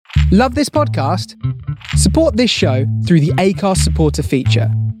Love this podcast? Support this show through the Acast supporter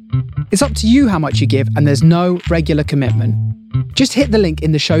feature. It's up to you how much you give, and there's no regular commitment. Just hit the link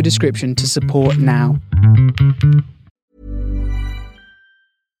in the show description to support now.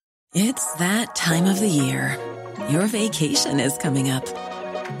 It's that time of the year. Your vacation is coming up.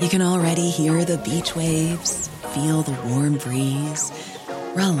 You can already hear the beach waves, feel the warm breeze,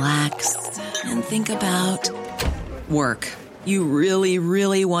 relax, and think about work. You really,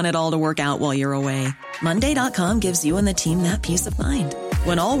 really want it all to work out while you're away. Monday.com gives you and the team that peace of mind.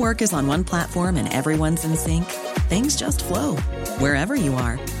 When all work is on one platform and everyone's in sync, things just flow. Wherever you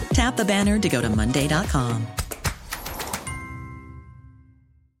are, tap the banner to go to Monday.com.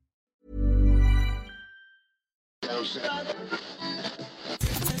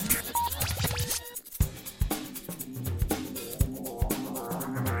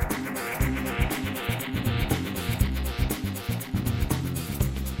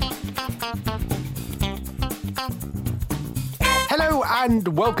 Hello and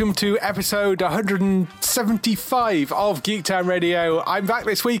welcome to episode 175 of Geektown Radio. I'm back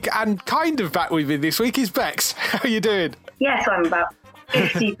this week, and kind of back with me this week is Bex. How are you doing? Yes, I'm about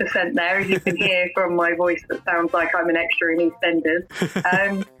 50% there, as you can hear from my voice that sounds like I'm an extra in EastEnders.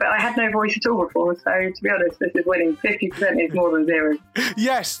 But I had no voice at all before, so to be honest, this is winning. 50% is more than zero.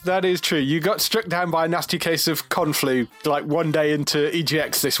 Yes, that is true. You got struck down by a nasty case of conflu like one day into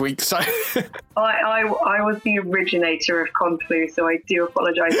EGX this week, so... I was the originator of conflu, so I do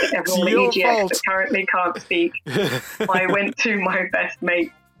apologise to everyone at EGX that currently can't speak. I went to my best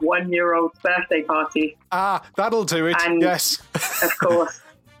mate's 1-year-old's birthday party. Ah, that'll do it, and yes. Of course,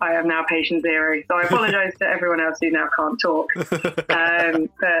 I am now patient zero, so I apologise to everyone else who now can't talk.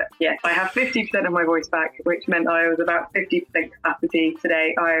 But yes, I have 50% of my voice back, which meant I was about 50% capacity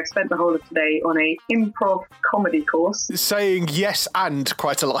today. I have spent the whole of today on a improv comedy course. Saying yes and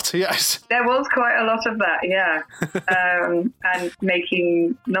quite a lot, yes. There was quite a lot of that, yeah. And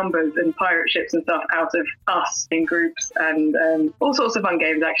making numbers and pirate ships and stuff out of us in groups and all sorts of fun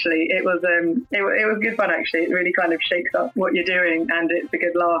games, actually. It was good fun, actually. It really kind of shakes up what you're doing, and it's a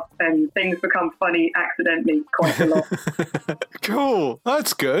good laugh. And things become funny accidentally quite a lot. Cool.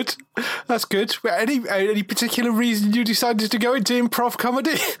 That's good. That's good. Any particular reason you decided to go into improv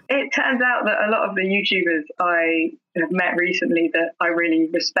comedy? It turns out that a lot of the YouTubers I have met recently that I really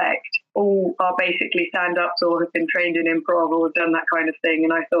respect all are basically stand-ups or have been trained in improv or done that kind of thing.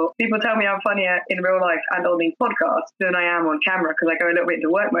 And I thought, people tell me I'm funnier in real life and on these podcasts than I am on camera, because I go a little bit into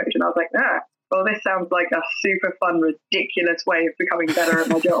work mode. And I was like, well, this sounds like a super fun, ridiculous way of becoming better at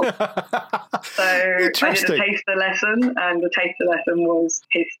my job. So I did a taster lesson, and the taster lesson was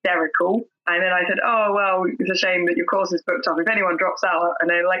hysterical. And then I said, oh, well, it's a shame that your course is booked up. If anyone drops out, and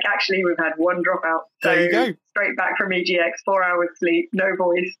they're like, actually, we've had one dropout. So there you go. Straight back from EGX, 4 hours sleep, no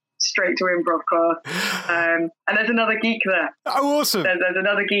voice, straight to improv class. And there's another geek there. Oh, awesome. There's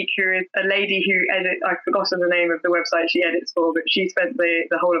another geek who is a lady who edits, I've forgotten the name of the website she edits for, but she spent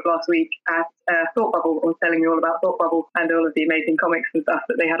the whole of last week at Thought Bubble, or telling me all about Thought Bubble and all of the amazing comics and stuff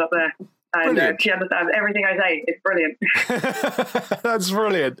that they had up there. And she understands everything I say. It's brilliant. That's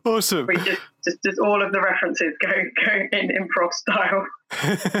brilliant. Awesome. We just all of the references go in improv style.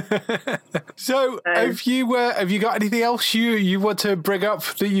 So, have you got anything else you want to bring up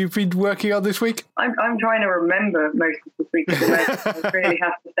that you've been working on this week? I'm trying to remember most of this week. I really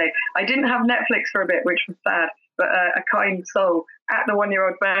have to say, I didn't have Netflix for a bit, which was sad. But a kind soul at the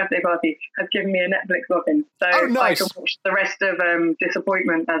 1-year-old birthday party has given me a Netflix login. So nice. I can watch the rest of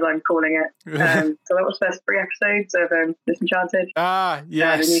Disappointment, as I'm calling it. So that was the first 3 episodes of Disenchanted. Ah,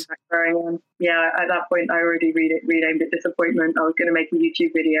 yes. The new going on. Yeah, at that point, I already renamed it Disappointment. I was going to make a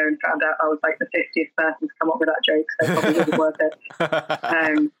YouTube video and found out I was like the 50th person to come up with that joke, so it probably wasn't worth it.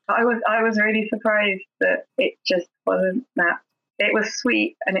 I was really surprised that it just wasn't that. It was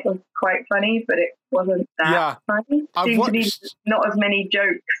sweet and it was quite funny, but it wasn't that funny. It seemed to be not as many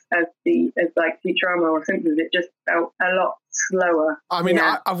jokes as like Futurama or Simpsons. It just felt a lot slower. I mean,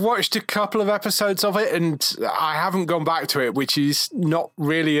 I've watched a couple of episodes of it and I haven't gone back to it, which is not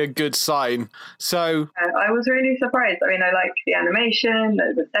really a good sign. So I was really surprised. I mean, I liked the animation,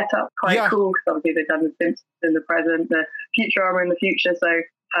 the setup, quite cool, because obviously they've done the Simpsons in the present, the Futurama in the future, so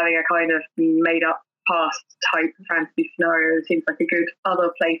having a kind of made up past type fantasy scenario seems like a good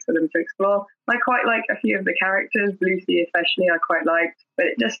other place for them to explore. I quite like a few of the characters, Lucy especially, I quite liked, but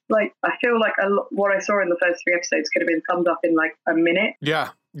it just like, I feel like what I saw in the first 3 episodes could have been summed up in like a minute.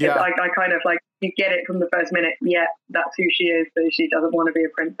 Yeah. I kind of like, you get it from the first minute, that's who she is, so she doesn't want to be a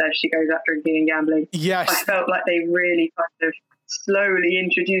princess, she goes out drinking and gambling. Yes. I felt like they really kind of slowly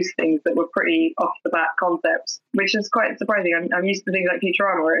introduce things that were pretty off the bat concepts, which is quite surprising. I'm used to things like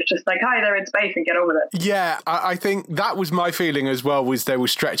Futurama where it's just like, hi, they're in space and get on with it. Yeah, I think that was my feeling as well, was they were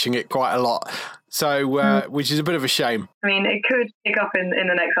stretching it quite a lot. So, which is a bit of a shame. I mean, it could pick up in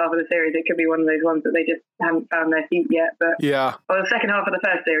the next half of the series. It could be one of those ones that they just haven't found their feet yet. But yeah, well, the second half of the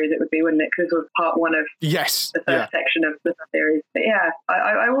first series it would be, wouldn't it? Because this was part one of the first section of the series. But yeah,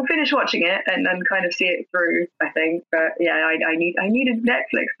 I will finish watching it and then kind of see it through, I think. But yeah, I needed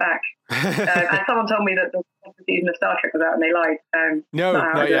Netflix back. And someone told me that the second season of Star Trek was out and they lied. No,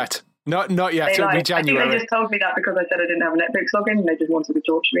 not yet. Not yet. It'll be January. I think they just told me that because I said I didn't have a Netflix login and they just wanted to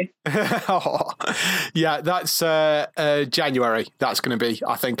torture me. Yeah, that's January. That's going to be,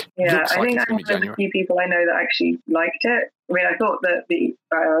 I think. Yeah, Looks I think like I'm one of the few people I know that actually liked it. I mean, I thought that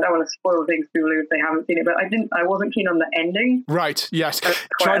I don't want to spoil things for people if they haven't seen it, but I wasn't keen on the ending. Right, yes.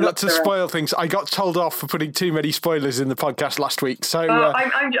 Try not to spoil things. I got told off for putting too many spoilers in the podcast last week. So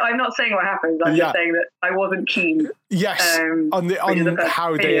I'm not saying what happens. I'm just saying that I wasn't keen. Yes, on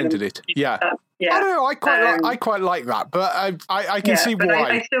how they ended it. Yeah. Yeah. I don't know. I quite like that, but I can see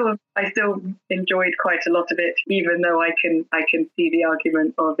why. I still enjoyed quite a lot of it, even though I can see the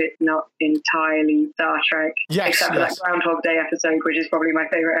argument of it not entirely Star Trek. Yes, except for that Groundhog Day episode, which is probably my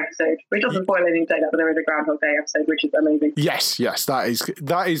favourite episode. Which doesn't spoil anything to say that, but there is a Groundhog Day episode, which is amazing. Yes, that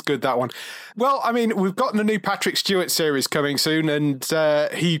is good. That one. Well, I mean, we've got a new Patrick Stewart series coming soon, and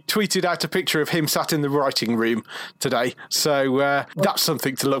he tweeted out a picture of him sat in the writing room today. So that's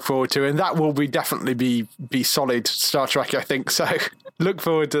something to look forward to, and that will definitely be solid Star Trek, I think. So look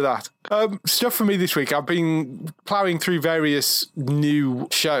forward to that. Stuff for me this week. I've been ploughing through various new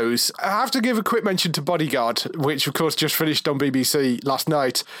shows. I have to give a quick mention to Bodyguard, which of course just finished on BBC last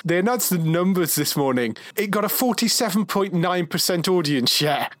night. They announced the numbers this morning. It got a 47.9% audience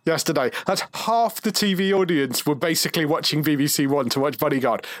share yesterday. That's half the TV audience were basically watching BBC One to watch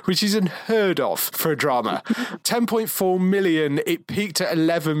Bodyguard, which is unheard of for a drama. 10.4 million. It peaked at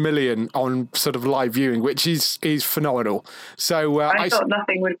 11 million on sort of live viewing, which is phenomenal. So I thought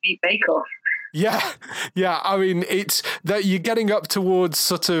nothing would beat Bake Off. Yeah. I mean, it's that you're getting up towards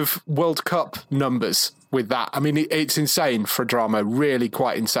sort of World Cup numbers with that. I mean, it's insane for a drama, really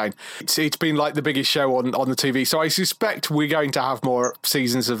quite insane. It's been like the biggest show on the TV. So I suspect we're going to have more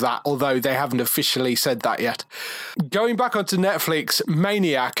seasons of that, although they haven't officially said that yet. Going back onto Netflix,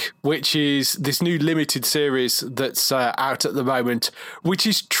 Maniac, which is this new limited series that's out at the moment, which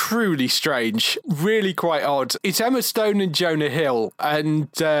is truly strange, really quite odd. It's Emma Stone and Jonah Hill, and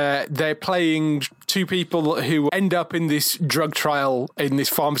they're playing two people who end up in this drug trial, in this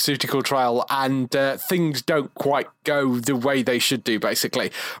pharmaceutical trial, and things don't quite go the way they should do,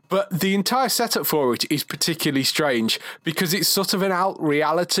 basically. But the entire setup for it is particularly strange because it's sort of an out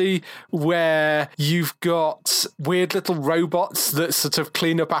reality where you've got weird little robots that sort of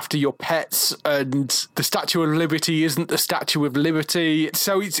clean up after your pets, and the Statue of Liberty isn't the Statue of Liberty.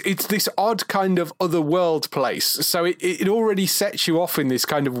 So it's this odd kind of otherworld place. So it already sets you off in this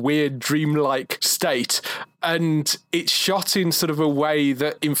kind of weird dreamlike state. And it's shot in sort of a way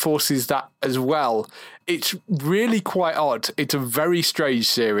that enforces that as well. It's really quite odd. It's a very strange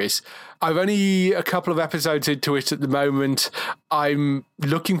series. I've only a couple of episodes into it at the moment. I'm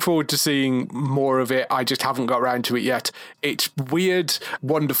looking forward to seeing more of it. I just haven't got around to it yet. It's weird,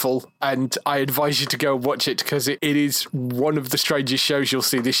 wonderful, and I advise you to go and watch it because it is one of the strangest shows you'll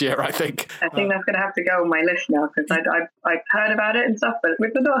see this year, I think. I think that's going to have to go on my list now because I've heard about it and stuff, but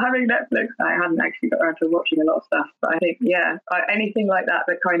with not having Netflix, I hadn't actually got around to watching a lot of stuff. But I think, anything like that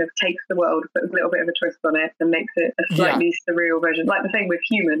kind of takes the world, puts a little bit of a twist on it and makes it a slightly surreal version. Like the thing with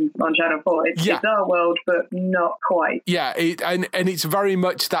Human on Channel 4. It's our world, but not quite. Yeah, and it's very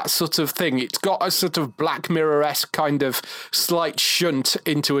much that sort of thing. It's got a sort of Black Mirror-esque kind of slight shunt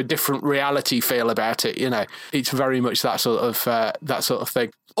into a different reality feel about it. You know, it's very much that sort of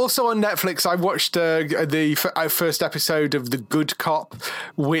thing. Also on Netflix, I watched the first episode of The Good Cop,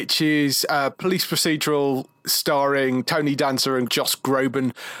 which is a police procedural starring Tony Danza and Josh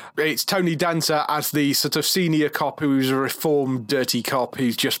Groban. It's Tony Danza as the sort of senior cop who's a reformed dirty cop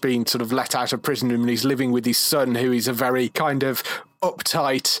who's just been sort of let out of prison, and he's living with his son, who is a very kind of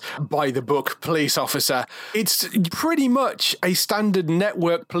uptight, by-the-book police officer. It's pretty much a standard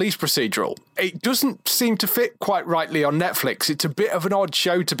network police procedural. it doesn't seem to fit quite rightly on Netflix. It's a bit of an odd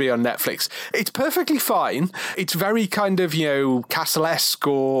show to be on Netflix. It's perfectly fine. It's very kind of, Castle-esque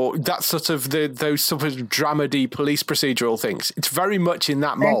or that sort of those sort of dramedy police procedural things. It's very much in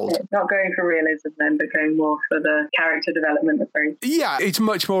that mould. Okay. Not going for realism then, but going more for the character development approach. Yeah, it's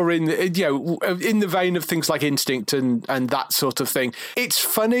much more in the vein of things like Instinct and that sort of thing. It's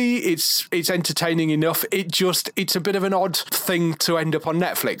funny. It's entertaining enough. It's a bit of an odd thing to end up on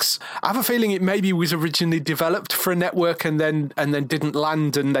Netflix. I have a feeling it maybe was originally developed for a network and then didn't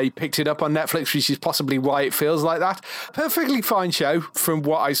land, and they picked it up on Netflix, which is possibly why it feels like that. Perfectly fine show from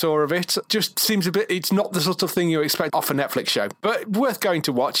what I saw of it. Just seems a bit, it's not the sort of thing you expect off a Netflix show, but worth going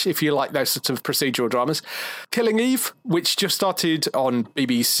to watch if you like those sorts of procedural dramas. Killing Eve, which just started on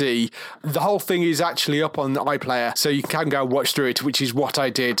BBC. The whole thing is actually up on iPlayer, so you can go and watch through it, which is what I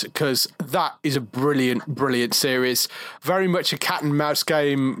did, because that is a brilliant, brilliant series. Very much a cat and mouse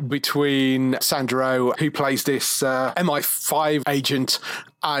game between Sandra Oh, who plays this MI5 agent,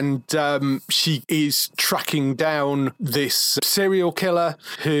 and she is tracking down this serial killer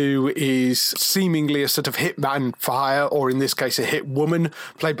who is seemingly a sort of hitman for hire, or in this case, a hit woman,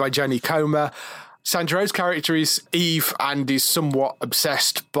 played by Jenny Comer. Sandra Oh's character is Eve and is somewhat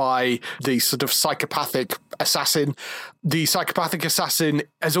obsessed by the sort of psychopathic assassin. The psychopathic assassin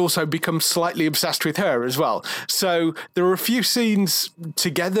has also become slightly obsessed with her as well. So there are a few scenes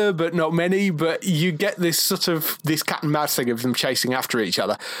together, but not many, but you get this sort of this cat and mouse thing of them chasing after each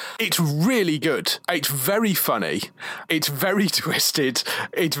other. It's really good. It's very funny. It's very twisted.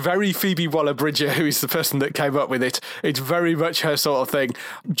 It's very Phoebe Waller-Bridger, who is the person that came up with it. It's very much her sort of thing.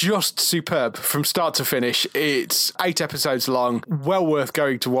 Just superb from start to finish. It's 8 episodes long. Well worth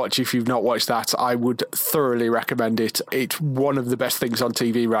going to watch if you've not watched that. I would thoroughly recommend it. It's one of the best things on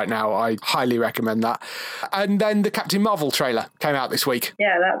TV right now. I highly recommend that. And then the Captain Marvel trailer came out this week.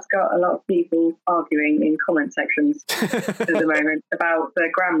 Yeah, that's got a lot of people arguing in comment sections at the moment about the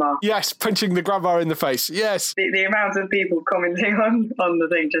grandma. Yes, punching the grandma in the face. Yes. The amount of people commenting on the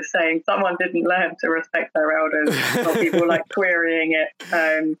thing, just saying someone didn't learn to respect their elders, or people like querying it.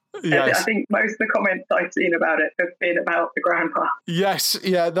 Yes. I think most of the comments I've seen about it have been about the grandpa. Yes,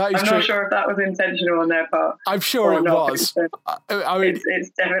 yeah, that is I'm true. not sure if that was intentional on their part. I'm sure it was. I mean, it's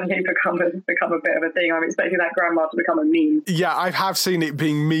definitely become a bit of a thing. I'm expecting that grandma to become a meme. Yeah, I have seen it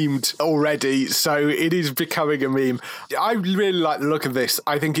being memed already, so it is becoming a meme. I really like the look of this.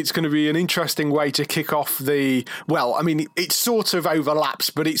 I think it's going to be an interesting way to kick off it sort of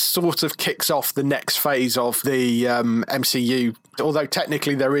overlaps, but it sort of kicks off the next phase of the MCU. Although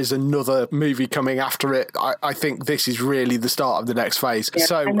technically there is another movie coming after it, I think this is really the start of the next phase. Yeah,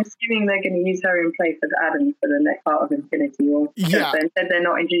 so I'm assuming they're going to use her in place of Adam for the next part of Infinity War. Yeah. Instead they're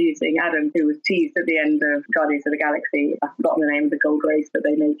not introducing Adam, who was teased at the end of Guardians of the Galaxy. I've forgotten the name of the gold race, but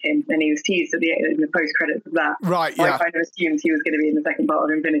they make him, and he was teased in the post-credits of that. Right, yeah. I kind of assumed he was going to be in the second part of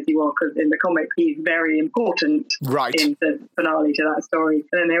Infinity War, because in the comics he's very important in the finale to that story.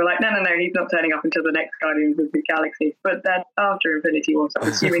 And then they were like, no, he's not turning up until the next Guardians of the Galaxy. But that's after Infinity War, so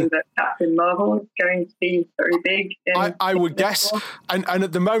I'm assuming that Captain Marvel is going to be very big. I would guess. And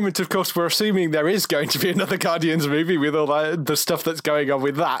at the moment, of course, we're assuming there is going to be another Guardians movie with all the stuff that's going on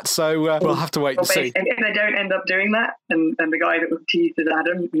with that. So we'll have to wait and see. And if they don't end up doing that, and the guy that was teased as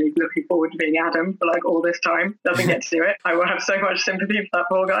Adam, who's looking forward to being Adam for like all this time, doesn't get to do it, I will have so much sympathy for that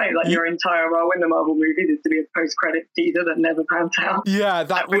poor guy. Like your entire role in the Marvel movies is to be a post-credit teaser that never pans out. Yeah,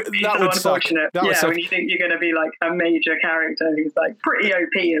 that would suck. That would suck. When you think you're going to be like a major character who's like pretty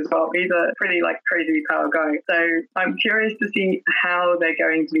OP as well. He's a pretty like crazy power guy. So I'm curious to see how they're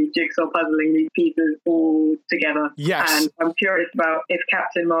going to be jigsaw puzzling these pieces all together. Yes. And I'm curious about if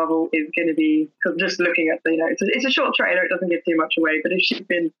Captain Marvel is going to be, because just looking at it's a short trailer, it doesn't give too much away, but if she's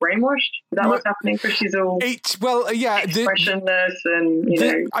been brainwashed, is that what's happening? Because she's all expressionless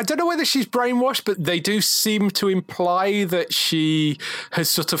and, I don't know whether she's brainwashed, but they do seem to imply that she has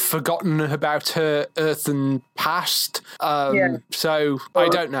sort of forgotten about her earthen past. So I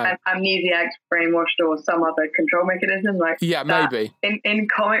don't know. Amnesiac, brainwashed, or some other control mechanism. Maybe. In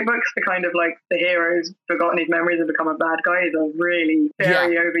comic books, the kind of like the hero's forgotten his memories and become a bad guy is a really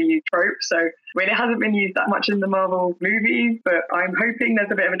very overused trope. So it hasn't been used that much in the Marvel movies, but I'm hoping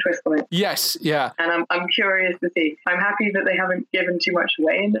there's a bit of a twist on it. Yes, yeah. And I'm curious to see. I'm happy that they haven't given too much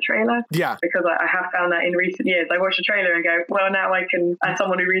away in the trailer. Yeah. Because I have found that in recent years, I watch a trailer and go, well, now I can, as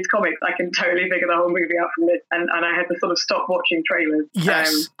someone who reads comics, I can totally figure the whole movie out from this. And I had to sort of stop watching trailers.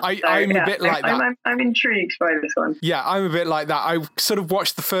 Yes, I'm a bit like that. I'm intrigued by this one. Yeah, I'm a bit like that. I sort of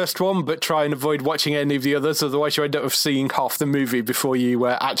watched the first one, but try and avoid watching any of the others. Otherwise, you end up seeing half the movie before you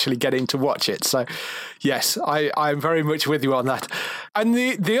actually get in to watch it. it. So, yes, I'm very much with you on that. And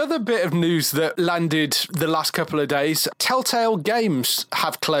the other bit of news that landed the last couple of days, Telltale Games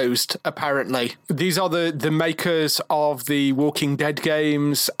have closed, apparently. These are the makers of the Walking Dead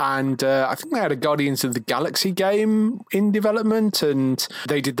games, and I think they had a Guardians of the Galaxy game in development, and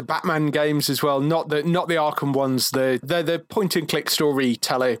they did the Batman games as well, not the Arkham ones. They're the point-and-click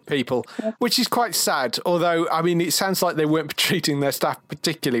storyteller people, which is quite sad, although, I mean, it sounds like they weren't treating their staff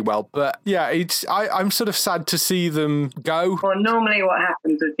particularly well. But, yeah, I'm sort of sad to see them go. Well, normally what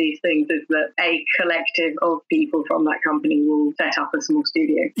happens with these things is that a collective of people from that company will set up a small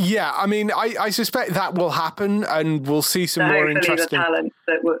studio. Yeah, I mean, I suspect that will happen, and we'll see some more interesting. The talent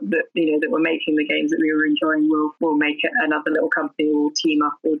that were making the games that we were enjoying will make it another little company, will team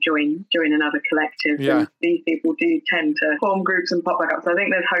up or join another collective. Yeah. And these people do tend to form groups and pop back up. So I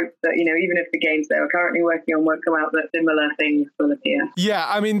think there's hope that, even if the games they are currently working on won't come out, that similar things will appear. Yeah,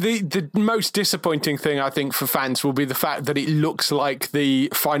 I mean, the most disappointing thing, I think, for fans will be the fact that it looks like the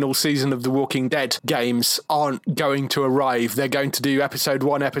final season of the Walking Dead games aren't going to arrive. They're going to do episode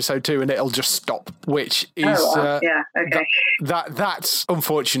 1, episode 2, and it'll just stop, which is... yeah, okay. That's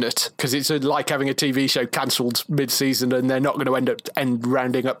unfortunate, because it's like having a TV show cancelled mid-season and they're not going to end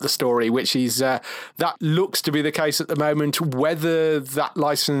rounding up the story, which is... that looks to be the case at the moment. Whether that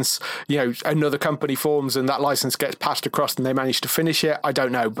license, another company forms and that license gets passed across and they manage to finish it, I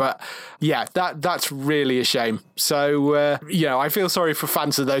don't know. But yeah, that's really a shame. So, I feel sorry for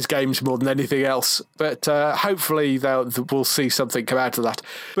fans of those games more than anything else. But hopefully we'll see something come out of that.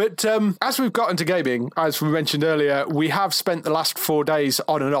 But as we've got into gaming, as we mentioned earlier, we have spent the last 4 days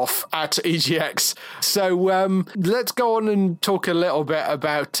on and off at EGX. So let's go on and talk a little bit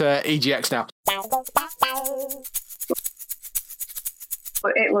about EGX now.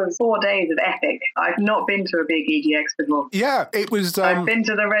 It was 4 days of epic. I've not been to a big EGX before. Yeah, it was... I've been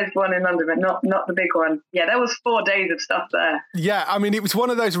to the red one in London, but not the big one. Yeah, there was 4 days of stuff there. Yeah, I mean, it was one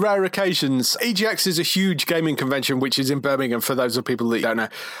of those rare occasions. EGX is a huge gaming convention, which is in Birmingham, for those of people that don't know.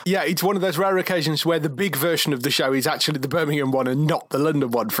 Yeah, it's one of those rare occasions where the big version of the show is actually the Birmingham one and not the London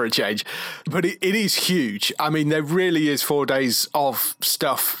one, for a change. But it is huge. I mean, there really is 4 days of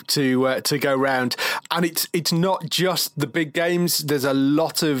stuff to go round. And it's not just the big games. There's a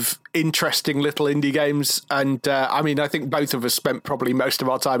lot of interesting little indie games, and I think both of us spent probably most of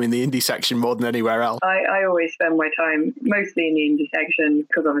our time in the indie section more than anywhere else. I always spend my time mostly in the indie section,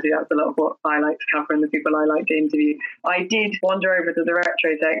 because obviously that's a lot of what I like to cover and the people I like to interview. I did wander over to the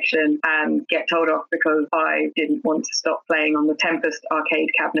retro section and get told off because I didn't want to stop playing on the Tempest arcade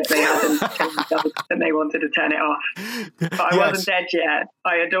cabinet they had and they wanted to turn it off. But I wasn't dead yet.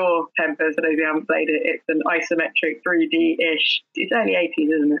 I adore Tempest, for those who haven't played it. It's an isometric 3D-ish. It's early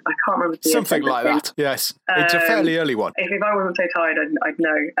 80s, isn't it? I can't remember. Something like that, yes. It's a fairly early one. If I wasn't so tired, I'd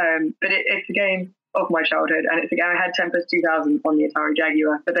know. But it's a game of my childhood, and it's a game. I had Tempest 2000 on the Atari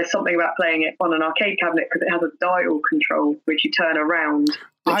Jaguar, but there's something about playing it on an arcade cabinet because it has a dial control which you turn around.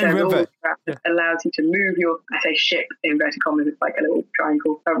 I remember. It allows you to move your, I say ship, in inverted commas, it's like a little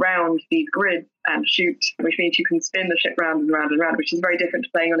triangle, around these grids and shoot, which means you can spin the ship round and round and round, which is very different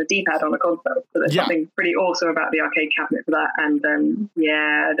to playing on a D-pad on a console. So there's something pretty awesome about the arcade cabinet for that. And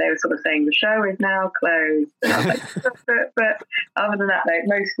they were sort of saying the show is now closed. And I was like, but other than that, though,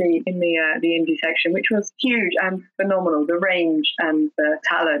 mostly in the indie section, which was huge and phenomenal. The range and the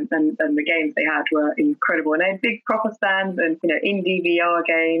talent and the games they had were incredible. And they had big proper stands and indie VR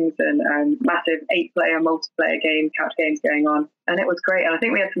games and massive 8-player multiplayer couch games going on. And it was great. And I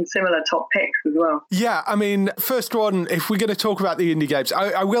think we had some similar top picks as well. Yeah, I mean, first one, if we're going to talk about the indie games,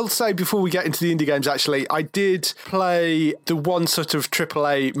 I will say before we get into the indie games, actually, I did play the one sort of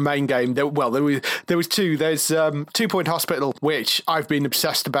AAA main game. There was two. There's 2 Point Hospital, which I've been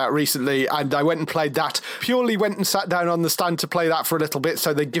obsessed about recently, and I went and played that. Purely went and sat down on the stand to play that for a little bit,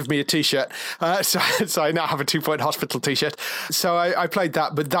 so they give me a T-shirt. So I now have a 2 Point Hospital T-shirt. So I played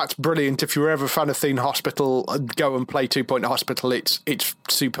that, but that's brilliant. If you're ever a fan of Theme Hospital, go and play 2 Point Hospital. It's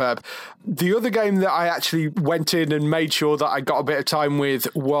superb. The other game that I actually went in and made sure that I got a bit of time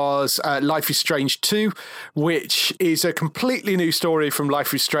with was Life is Strange 2, which is a completely new story from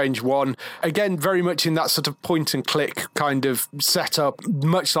Life is Strange 1. Again, very much in that sort of point and click kind of setup,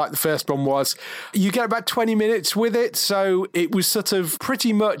 much like the first one was. You get about 20 minutes with it, so it was sort of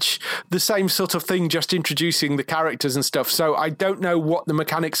pretty much the same sort of thing, just introducing the characters and stuff. So I don't know what the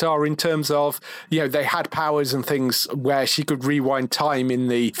mechanics are in terms of, they had powers and things where she could could rewind time in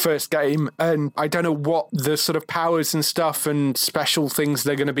the first game. And I don't know what the sort of powers and stuff and special things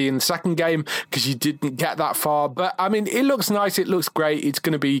they're going to be in the second game, because you didn't get that far. But I mean, it looks nice. It looks great. It's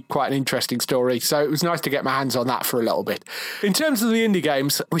going to be quite an interesting story. So it was nice to get my hands on that for a little bit. In terms of the indie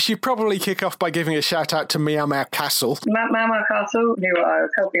games, we should probably kick off by giving a shout out to Meow Meow Castle. Meow Meow Castle, who I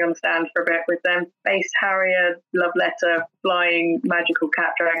was helping on stand for a bit with them. Space Harrier, love letter, flying magical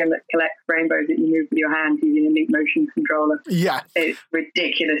cat dragon that collects rainbows that you move with your hand using a Leap Motion controller. Yeah. It's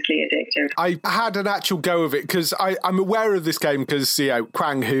ridiculously addictive. I had an actual go of it because I'm aware of this game because, you know,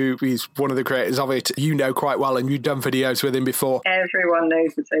 Kwang, who is one of the creators of it, you know quite well, and you've done videos with him before. Everyone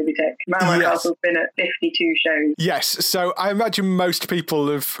knows the Sobi Tech. Meow Meow Castle's been at 52 shows. Yes, so I imagine most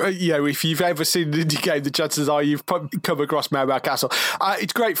people have, you know, if you've ever seen an indie game, the chances are you've come across Meow Meow Castle.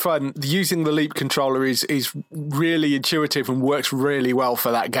 It's great fun. Using the Leap controller is really intuitive and works really well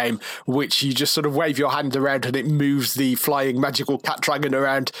for that game, which you just sort of wave your hand around and it moves the flying magical cat dragon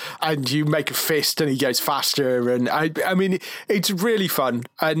around, and you make a fist and he goes faster. And I mean, it's really fun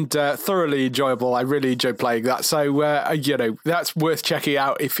and thoroughly enjoyable. I really enjoy playing that. So, you know, that's worth checking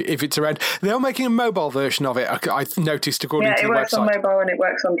out if it's around. They're making a mobile version of it, I noticed, according to the website. Yeah, it works on mobile and it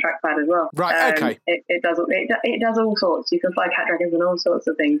works on trackpad as well. Right, okay. It does all sorts. You can fly cat dragons and all sorts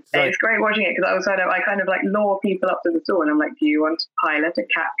of things. Right. It's great watching it because I kind of like lure people up to the store and I'm like, do you want to pilot a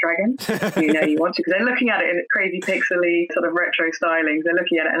cat dragon? Do you know you want to? Because they're looking at it in crazy pixely sort of retro stylings. They're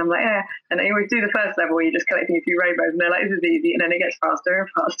looking at it and I'm like, yeah. And they always do the first level where you're just collecting a few rainbows and they're like, this is easy. And then it gets faster and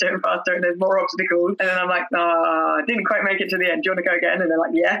faster and faster and there's more obstacles. And then I'm like, I didn't quite make it to the end. Do you want to go again? And they're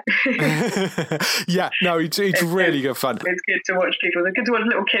like, yeah. Yeah, no, it's really good fun. It's good to watch people. It's good to watch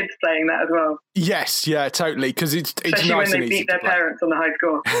little kids playing that as well. Yes, yeah, totally. Because it's especially nice when they beat their parents on the high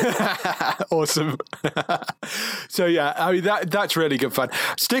score. Awesome. So yeah, I mean that's really good fun.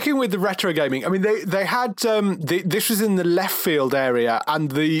 Sticking with the retro gaming, I mean they had this was in the left field area,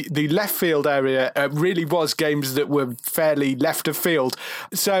 and the left field area really was games that were fairly left of field.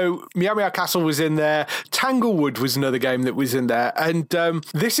 So Meow Meow Castle was in there. Tanglewood was another game that was in there, and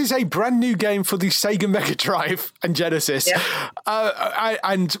this is a brand new game for the Sega Mega Drive and Genesis. Yeah.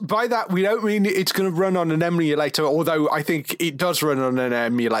 And by that we don't mean it's going to run on an emulator, although I think it does run on an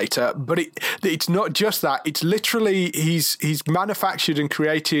emulator. But it's not just that. It's literally he's manufactured and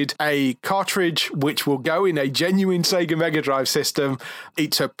created a cartridge which will go in a genuine Sega Mega Drive system.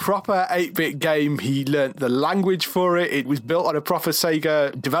 It's a proper 8-bit game. He learnt the language for it. It was built on a proper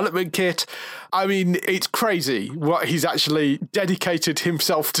Sega development kit. I mean, it's crazy what he's actually dedicated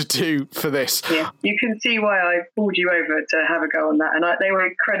himself to do for this. Yeah, you can see why I pulled you over to have a go on that. And they were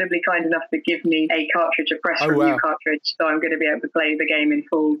incredibly kind enough to give me a cartridge, a press review cartridge. So I'm going to be able to play the game in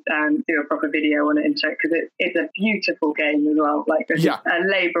full and do a proper video on it and check, because it's a beautiful game as well. Like, it's a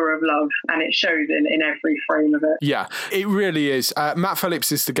labour of love, and it shows in every frame of it. Yeah, it really is. Matt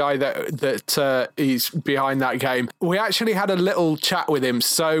Phillips is the guy that is behind that game. We actually had a little chat with him.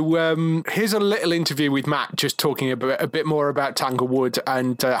 So here's a little interview with Matt, just talking a bit more about Tanglewood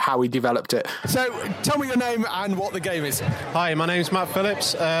and how he developed it. So tell me your name and what the game is. Hi, my name's Matt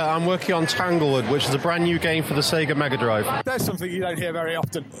Phillips. I'm working on Tanglewood, which is a brand new game for the Sega Mega Drive. That's something you don't hear very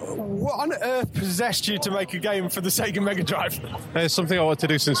often. What on earth possessed you to make a game for the Sega Mega Drive? It's something I wanted to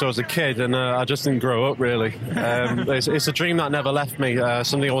do since I was a kid, and I just didn't grow up, really. It's a dream that never left me,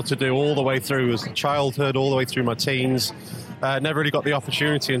 something I wanted to do all the way through as childhood, all the way through my teens. Never really got the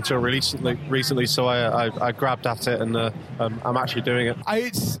opportunity until recently, so I grabbed at it, and I'm actually doing it.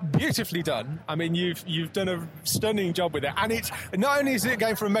 It's beautifully done. I mean, you've done a stunning job with it, and it's not only is it a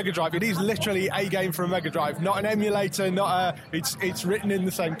game for a Mega Drive, it is literally a game for a Mega Drive, not an emulator, it's written in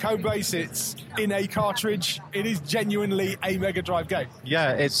the same code base, it's in a cartridge. It is genuinely a Mega Drive game.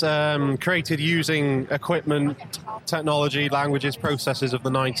 Yeah, it's created using equipment, technology, languages, processes of the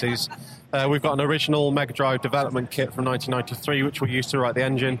 90s. We've got an original Mega Drive development kit from 1993, which we use to write the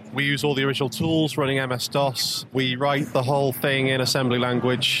engine. We use all the original tools running MS-DOS. We write the whole thing in assembly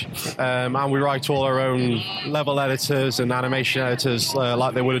language, and we write all our own level editors and animation editors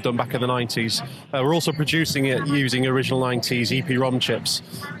like they would have done back in the 90s. We're also producing it using original 90s EEPROM chips,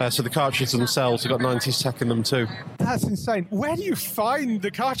 so the cartridges themselves have got 90s tech in them too. That's insane. Where do you find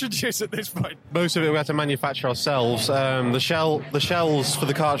the cartridges at this point? Most of it we had to manufacture ourselves. The shells for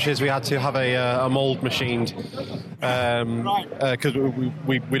the cartridges we had to have a mold machined because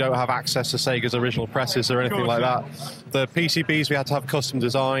we don't have access to Sega's original presses or anything like that. The PCBs we had to have custom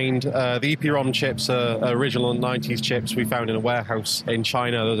designed. The EEPROM chips are original 90s chips we found in a warehouse in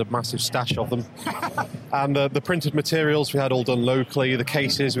China. There's a massive stash of them. And the printed materials we had all done locally. The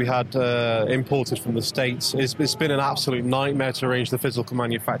cases we had imported from the States. It's been an absolute nightmare to arrange the physical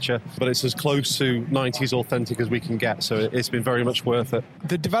manufacture, but it's as close to 90s authentic as we can get, so it's been very much worth it.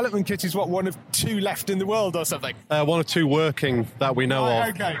 The development kit is one of 2 left in the world or something? 1 or 2 working that we know of.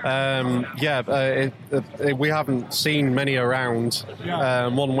 Okay. We haven't seen many around. Yeah.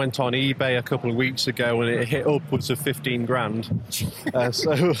 One went on eBay a couple of weeks ago and it hit upwards of 15 grand.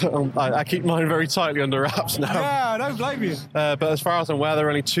 So I keep mine very tightly under wraps now. Yeah, I don't blame you. But as far as I'm aware, there are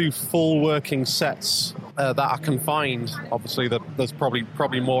only 2 full working sets that I can find. Obviously, there's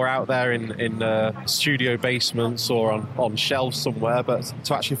probably more out there in studio basements or on shelves somewhere, but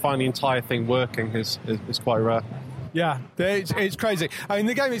to actually find the entire thing working is quite rare. Yeah, it's crazy. I mean,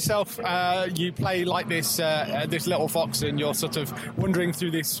 the game itself, you play like this little fox and you're sort of wandering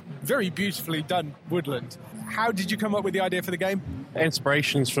through this very beautifully done woodland. How did you come up with the idea for the game?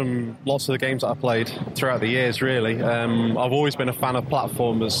 Inspirations from lots of the games that I played throughout the years, really. I've always been a fan of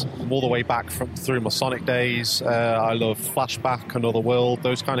platformers all the way back through my Sonic days. I love Flashback, Another World,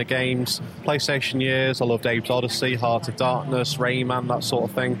 those kind of games. PlayStation years, I loved Abe's Odyssey, Heart of Darkness, Rayman, that sort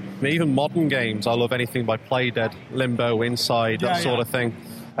of thing. I mean, even modern games, I love anything by Playdead, Limbo, Inside, that sort of thing.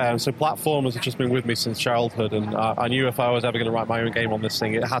 So platformers have just been with me since childhood, and I knew if I was ever going to write my own game on this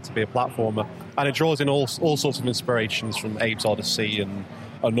thing, it had to be a platformer. And it draws in all sorts of inspirations from Abe's Odyssey and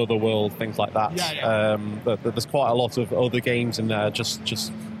Another World, things like that. But there's quite a lot of other games in there, just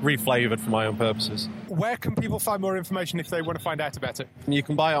reflavoured for my own purposes. Where can people find more information if they want to find out about it? You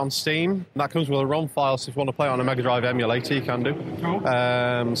can buy it on Steam. That comes with a ROM file, so if you want to play it on a Mega Drive emulator, you can do.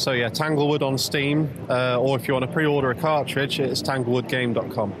 Cool. So yeah, Tanglewood on Steam, or if you want to pre-order a cartridge, it's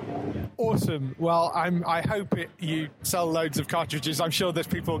tanglewoodgame.com. Awesome. Well, I hope you sell loads of cartridges. I'm sure there's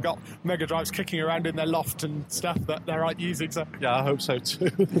people who've got Mega Drives kicking around in their loft and stuff that they aren't using. So yeah, I hope so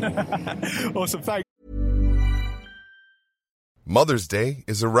too. Awesome. Thanks. Mother's Day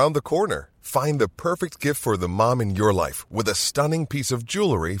is around the corner. Find the perfect gift for the mom in your life with a stunning piece of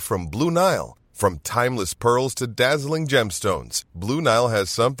jewelry from Blue Nile. From timeless pearls to dazzling gemstones, Blue Nile has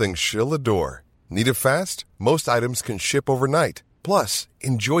something she'll adore. Need it fast? Most items can ship overnight. Plus,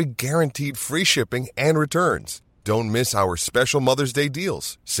 enjoy guaranteed free shipping and returns. Don't miss our special Mother's Day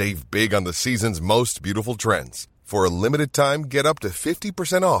deals. Save big on the season's most beautiful trends. For a limited time, get up to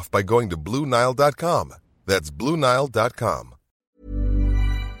 50% off by going to BlueNile.com. That's BlueNile.com.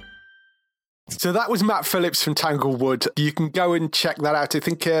 So that was Matt Phillips from Tanglewood. You can go and check that out. I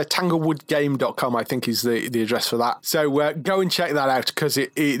think tanglewoodgame.com, I think, is the address for that. So go and check that out because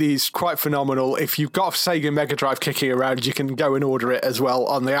it is quite phenomenal. If you've got a Sega Mega Drive kicking around, you can go and order it as well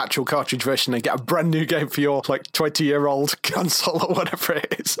on the actual cartridge version and get a brand new game for your 20-year-old console or whatever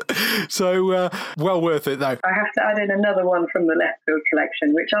it is. So well worth it, though. I have to add in another one from the Left Field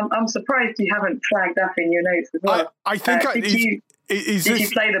collection, which I'm surprised you haven't flagged up in your notes as well. I think Did you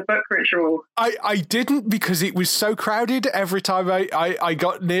play the book ritual? I didn't because it was so crowded every time I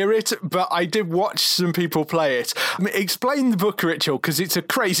got near it, but I did watch some people play it. I mean, explain the book ritual because it's a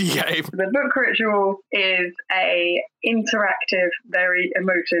crazy game. The book ritual is a interactive, very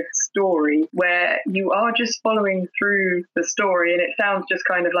emotive story where you are just following through the story, and it sounds just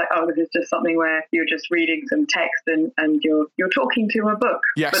kind of like, oh, this is just something where you're just reading some text and you're talking to a book.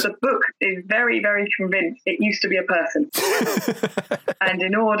 Yes. But the book is very, very convinced it used to be a person. And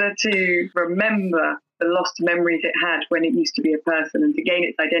in order to remember the lost memories it had when it used to be a person and to gain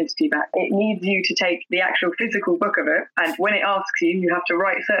its identity back, it needs you to take the actual physical book of it, and when it asks you, you have to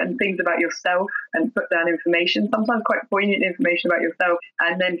write certain things about yourself and put down information, sometimes quite poignant information about yourself,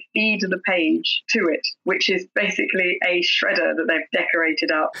 and then feed the page to it, which is basically a shredder that they've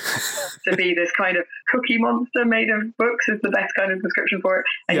decorated up to be this kind of cookie monster made of books is the best kind of description for it.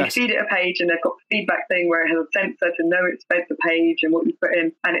 And yes. You feed it a page and they've got a feedback thing where it has a sensor to know it's fed the page and what you put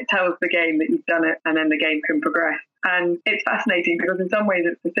in, and it tells the game that you've done it, and then the game can progress. And it's fascinating because in some ways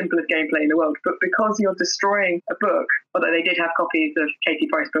it's the simplest gameplay in the world, but because you're destroying a book, although they did have copies of Katie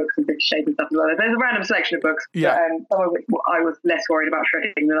Price books and 50 Shades and stuff as well. There's a random selection of books, yeah. But some of which I was less worried about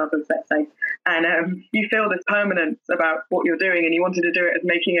shredding than others, let's say. And you feel this permanence about what you're doing, and you wanted to do it as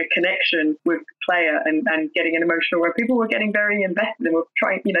making a connection with the player and getting an emotional, where people were getting very invested and were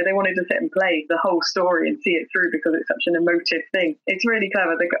trying, they wanted to sit and play the whole story and see it through because it's such an emotive thing. It's really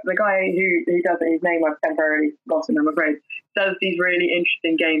clever. The guy who does it, his name I've temporarily lost, I'm afraid. does these really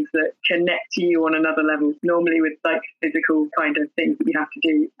interesting games that connect to you on another level, normally with like physical kind of things that you have to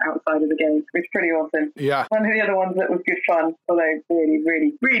do outside of the game. It's pretty awesome. Yeah. One of the other ones that was good fun, although really,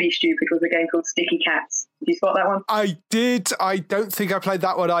 really, really stupid, was a game called Sticky Cats. Did you spot that one? I did. I don't think I played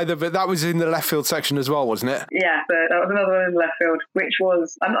that one either, but that was in the left field section as well, wasn't it? Yeah, but that was another one in left field, which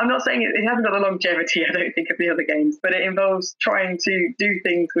was, I'm not saying it hasn't got the longevity, I don't think, of the other games, but it involves trying to do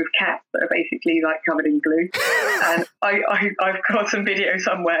things with cats that are basically like covered in glue. And I've got some video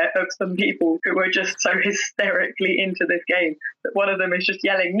somewhere of some people who were just so hysterically into this game that one of them is just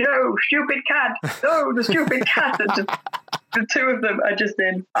yelling, "No, stupid cat! No, the stupid cat!" And just the two of them are just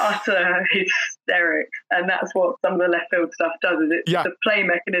in utter hysterics. And that's what some of the left field stuff does, is it's the play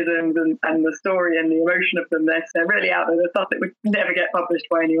mechanisms and the story and the emotion of them. They're really out there. They're stuff that would never get published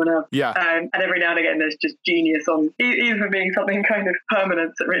by anyone else. Yeah. And every now and again, there's just genius on, either being something kind of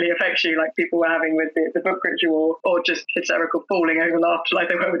permanent that really affects you, like people were having with the book ritual, or just hysterical falling over laughter like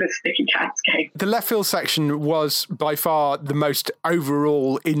they were with the Sticky Cats game. The left field section was by far the most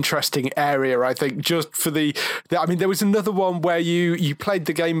overall interesting area, I think, just for I mean, there was another one where you played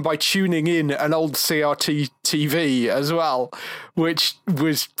the game by tuning in an old CRT TV as well, which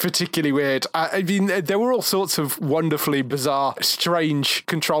was particularly weird. I mean, there were all sorts of wonderfully bizarre, strange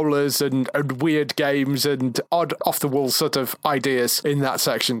controllers and weird games and odd off-the-wall sort of ideas in that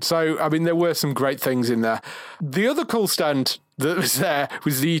section. So, I mean, there were some great things in there. The other cool stand that was there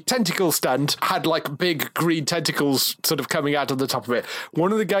was the tentacle stand, had like big green tentacles sort of coming out of the top of it.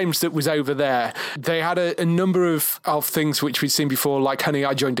 One of the games that was over there, they had a number of things which we'd seen before, like Honey,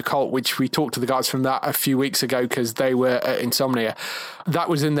 I Joined a Cult, which we talked to the guys from that a few weeks ago because they were at Insomnia. That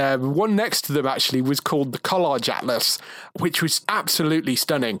was in there. One next to them actually was called the Collage Atlas, which was absolutely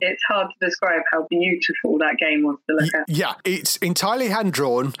stunning. It's hard to describe how beautiful that game was to look at. Yeah, it's entirely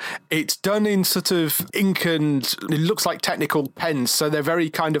hand-drawn. It's done in sort of ink and it looks like technical pens, so they're very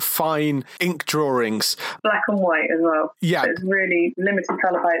kind of fine ink drawings. Black and white as well. Yeah. So it's really limited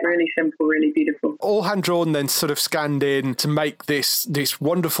colour palette, really simple, really beautiful. All hand-drawn, then sort of scanned in to make this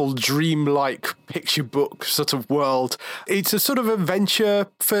wonderful dream-like picture book sort of world. It's a sort of adventure,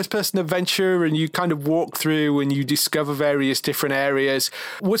 first-person adventure, and you kind of walk through and you discover various different areas.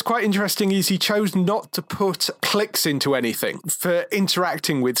 What's quite interesting is he chose not to put clicks into anything for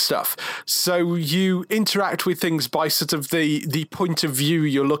interacting with stuff. So you interact with things by sort of the point of view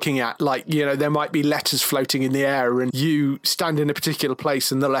you're looking at. Like, you know, there might be letters floating in the air and you stand in a particular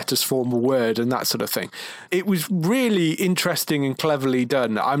place and the letters form a word and that sort of thing. It was really interesting and cleverly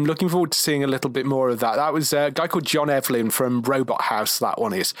done. I'm looking forward to seeing a little bit more of that. That was a guy called John Evelyn from Robot House, that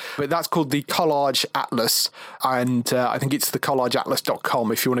one is. But that's called the Collage Atlas, and I think it's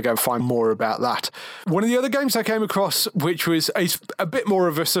thecollageatlas.com if you want to go and find more about that. One of the other games I came across, which was a bit more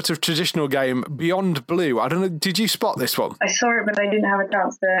of a sort of traditional game, Beyond Blue. I don't know, did you spot this one? I saw it, but I didn't have a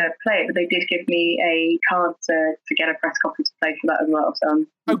chance to play it, but they did give me a card to get a press copy to play for that as well, so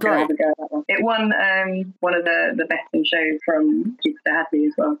I'm great. have a go at that one. It won one of the best in shows from Jupiter Hadley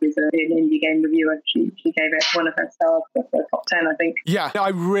as well, who's an indie game reviewer. She gave it one of her stars for the top 10, I think. Yeah, I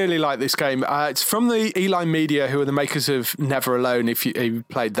really like this game. It's from the Eli Media, who are the makers of Never Alone, if you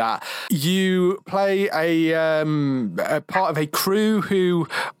played that. You play a part of a crew who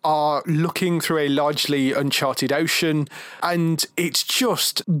are looking through a largely uncharted ocean, and it's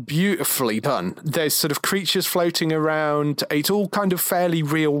just beautifully done. There's sort of creatures floating around. It's all kind of fairly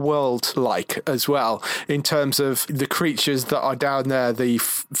real world like as well in terms of the creatures that are down there, the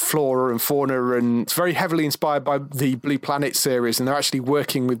flora and fauna, and it's very heavily inspired by the Blue Planet series, and they're actually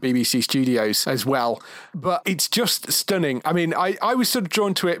working with BBC Studios as well. But it's just stunning. I mean, I was sort of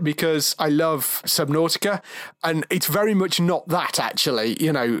drawn to it because I love Subnautica, and it's very much not that, actually.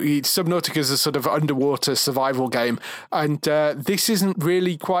 You know, Subnautica is a sort of underwater survival game, and this isn't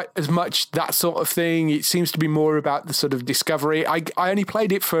really quite as much that sort of thing. It seems to be more about the sort of discovery. I only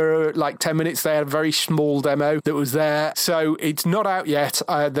played it for like 10 minutes. They had a very small demo that was there, so it's not out yet.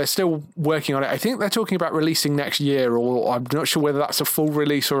 They're still working on it. I think they're talking about releasing next year, or I'm not sure whether that's a full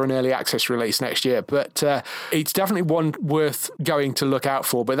release or an early access release next year, but it's definitely one worth going to look out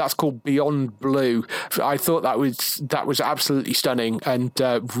for. But that's called Beyond Blue. I thought that was absolutely stunning and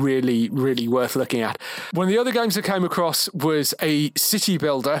really, really worth looking at. One of the other games I came across was a city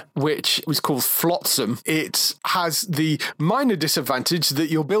builder, which was called Flotsam. It has the minor disadvantage that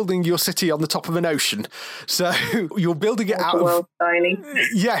you're building your city on the top of an ocean. So you're building it out of... Waterworld styling.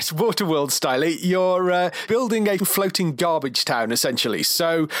 Yes, Waterworld style. You're building a floating garbage town, essentially.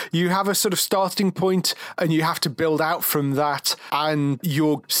 So you have a sort of starting point and you have to build out from that, and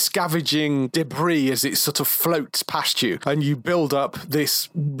you're scavenging debris as it sort of floats past you, and you build up this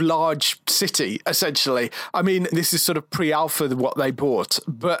large city, essentially. I mean, this is sort of pre-alpha what they bought,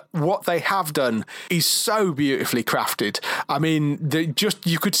 but what they have done is so beautifully crafted. I mean,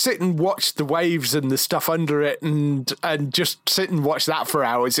 you could sit and watch the waves and the stuff under it and just sit and watch that for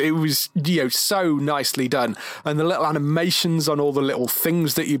hours. It was, so nicely done. And the little animations on all the little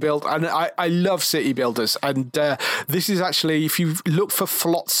things that you built. And I love city builders. And this is actually, if you look for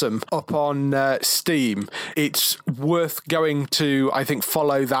Flotsam up on Steam, it's worth going to, I think,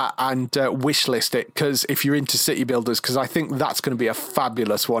 follow that and wishlist it, because if you're into city builders, because I think that's going to be a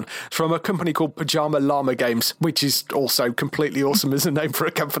fabulous one, from a company called Pajama Llama Games, which is also completely awesome as a name for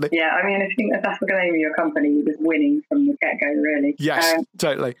a company. Yeah, I mean, I think if that's the name of your company, you're just winning from the get-go, really. Yes,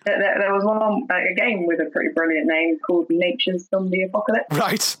 totally. There was one, a game with a pretty brilliant name called Nature's Zombie Apocalypse.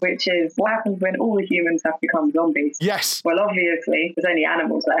 Right. Which is what happens when all the humans have become zombies. Yes. Well, obviously, there's only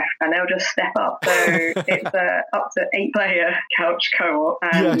animals left, and they'll just step up. So it's up to 8-player couch co-op,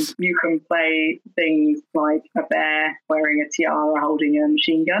 and you can play things like a bear wearing a tiara holding a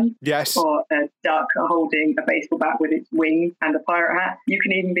machine gun. Yes. Or a duck holding a baseball bat with its wings and a pirate hat. You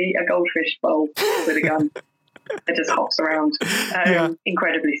can even be a goldfish bowl with a gun. It just hops around.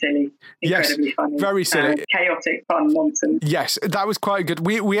 Incredibly silly. Incredibly funny. Very silly. Chaotic, fun nonsense. Yes, that was quite good.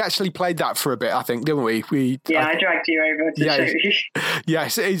 We actually played that for a bit, I think, didn't we? I dragged you over to show you.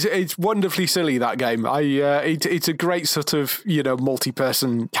 Yes, it's wonderfully silly, that game. It's a great sort of,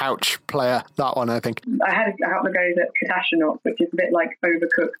 multi-person couch player, that one, I think. I had a couple of goes at Catastronaut, which is a bit like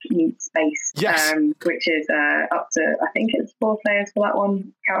Overcooked meets Space. Yes. Which is up to, I think it's 4 players for that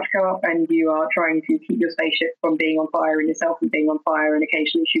one, couch co-op, and you are trying to keep your spaceship from being on fire and yourself from being on fire, and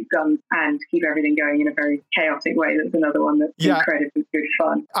occasionally shoot guns and keep everything going in a very chaotic way. That's another one that's incredibly good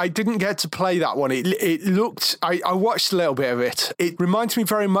fun. I didn't get to play that one. It looked, I watched a little bit of it. It reminds me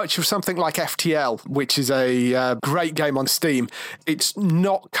very much of something like FTL, which is a great game on Steam. It's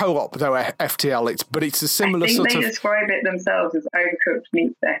not co-op though, FTL, but it's a similar sort of... they describe it themselves as Overcooked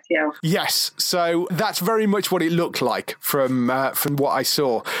meets FTL. Yes, so that's very much what it looked like from what I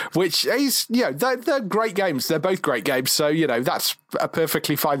saw, which is, they're great games. They're both great games, so that's a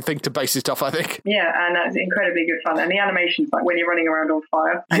perfectly fine thing to base it off, I think. Yeah, and that's incredibly good fun. And the animations, like when you're running around on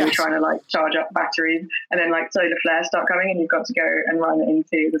fire and you're trying to charge up batteries, and then solar flares start coming, and you've got to go and run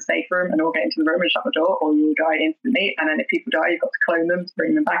into the safe room and all get into the room and shut the door, or you'll die instantly. And then if people die, you've got to clone them to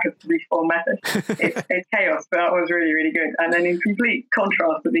bring them back as a respawn method. It's chaos, but that was really, really good. And then in complete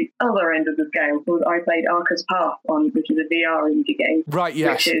contrast to the other end of the scale, I played Arcus Path which is a VR indie game. Right,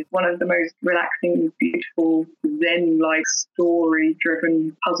 yes. Which is one of the most relaxing, beautiful, zen-like,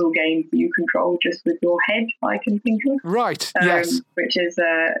 story-driven puzzle games that you control just with your head, I can think of. Right, yes. Which is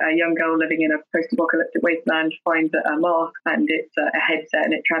a young girl living in a post-apocalyptic wasteland finds a mask, and it's a headset,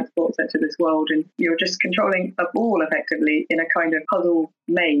 and it transports her to this world, and you're just controlling a ball, effectively, in a kind of puzzle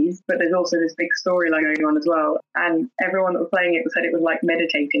maze, but there's also this big storyline going on as well. And everyone that was playing it said it was like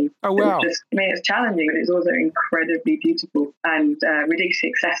meditating. Oh, wow. It's challenging, but it's also incredibly beautiful and ridiculously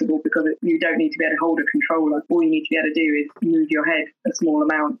accessible, because you don't need to be able to hold a controller. All you need to be able to do is move your head a small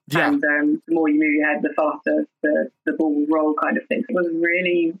amount, and the more you move your head, the faster the ball will roll, kind of thing. It was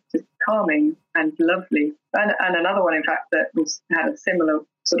really just calming and lovely. And another one, in fact, that had a similar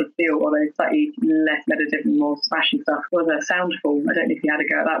sort of feel, although slightly less meditative and more smashing stuff, was a Soundfall. I don't know if you had a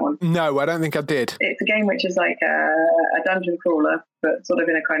go at that one. No, I don't think I did. It's a game which is like a dungeon crawler, but sort of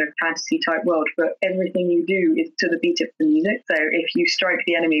in a kind of fantasy type world, but everything you do is to the beat of the music. So if you strike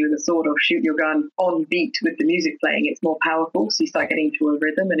the enemy with a sword or shoot your gun on beat with the music playing, it's more powerful, so you start getting to a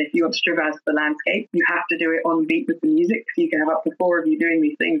rhythm. And if you want to traverse the landscape, you have to do it on beat with the music, so you can have up to 4 of you doing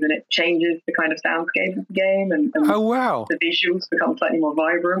these things, and it changes the kind of soundscape of the game, and oh, wow. The visuals become slightly more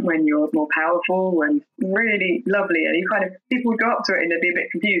vibrant when you're more powerful, and really lovely. And people would go up to it and they'd be a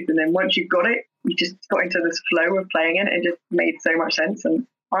bit confused, and then once you've got it, you just got into this flow of playing it, and it just made so much sense. And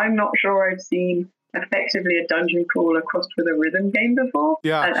I'm not sure I've seen effectively a dungeon crawler crossed with a rhythm game before.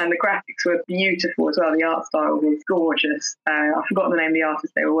 Yeah. And the graphics were beautiful as well. The art style was gorgeous. I've forgotten the name of the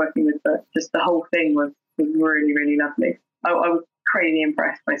artist they were working with, but just the whole thing was really, really lovely. I was crazy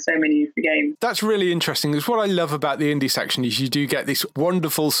impressed by so many of the games. That's really interesting. Because what I love about the indie section is you do get this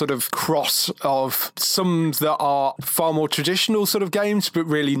wonderful sort of cross of some that are far more traditional sort of games, but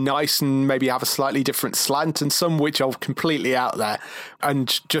really nice and maybe have a slightly different slant, and some which are completely out there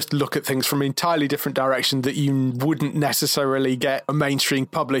and just look at things from an entirely different direction that you wouldn't necessarily get a mainstream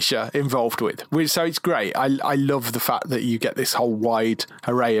publisher involved with. So it's great. I love the fact that you get this whole wide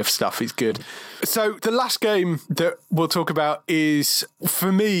array of stuff. It's good. So the last game that we'll talk about is,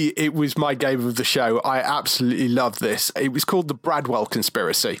 for me, it was my game of the show. I absolutely loved this. It was called The Bradwell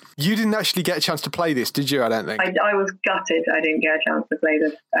Conspiracy. You didn't actually get a chance to play this, did you? I don't think. I was gutted I didn't get a chance to play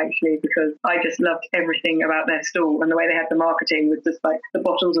this, actually, because I just loved everything about their stall, and the way they had the marketing with just like the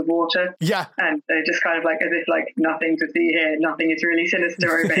bottles of water. Yeah. And they're just kind of like, as if like nothing to see here, nothing is really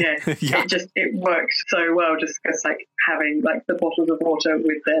sinister over here. Yeah. It worked so well, just because like having like the bottles of water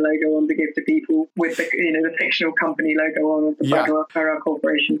with their logo on to give to people, with the the fictional company logo on of the Bradwell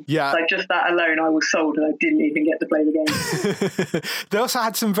Corporation. Yeah. Like just that alone, I was sold, and I didn't even get to play the game. They also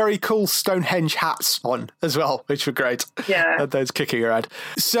had some very cool Stonehenge hats on as well, which were great. Yeah. Had those kicking around.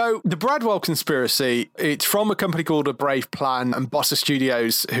 So the Bradwell Conspiracy, it's from a company called A Brave Plan and Bossa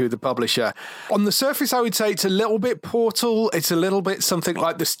Studios, who are the publisher. On the surface, I would say it's a little bit Portal. It's a little bit something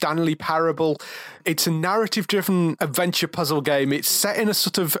like the Stanley Parable. It's a narrative-driven adventure puzzle game. It's set in a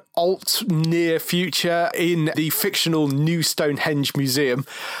sort of alt-near future in the fictional New Stonehenge Museum.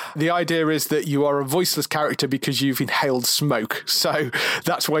 The idea is that you are a voiceless character because you've inhaled smoke, so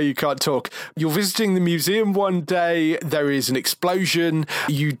that's why you can't talk. You're visiting the museum one day, there is an explosion,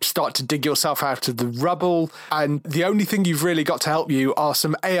 you start to dig yourself out of the rubble, and the only thing you've really got to help you are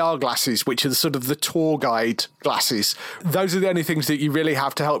some AR glasses, which are sort of the tour guide glasses. Those are the only things that you really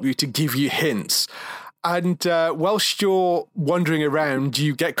have to help you, to give you hints. And whilst you're wandering around,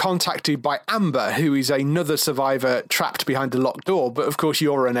 you get contacted by Amber, who is another survivor trapped behind a locked door. But of course,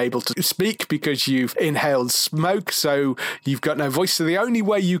 you're unable to speak because you've inhaled smoke, so you've got no voice. So the only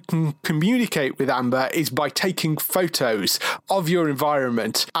way you can communicate with Amber is by taking photos of your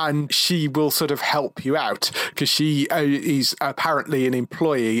environment, and she will sort of help you out because she is apparently an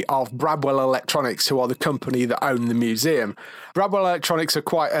employee of Bradwell Electronics, who are the company that own the museum. Bradwell Electronics are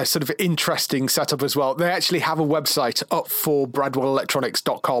quite a sort of interesting setup as well. They actually have a website up for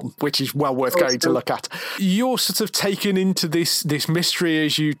bradwellelectronics.com, which is well worth going to look at. You're sort of taken into this mystery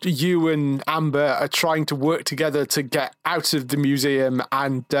as you and Amber are trying to work together to get out of the museum,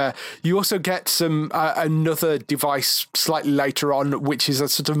 and you also get some another device slightly later on, which is a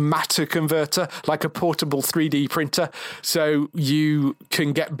sort of matter converter, like a portable 3D printer. So you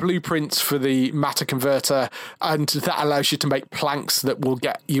can get blueprints for the matter converter, and that allows you to make planks that will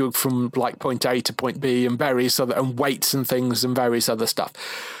get you from like point A to point B, and various other, and weights and things and various other stuff.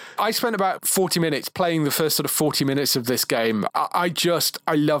 I spent about 40 minutes playing the first sort of 40 minutes of this game. I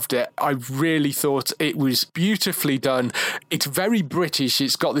loved it. I really thought it was beautifully done. It's very British.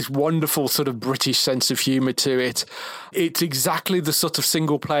 It's got this wonderful sort of British sense of humour to it. It's exactly the sort of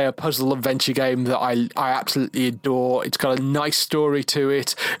single-player puzzle adventure game that I absolutely adore. It's got a nice story to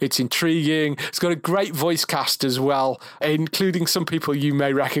it. It's intriguing. It's got a great voice cast as well, including some people you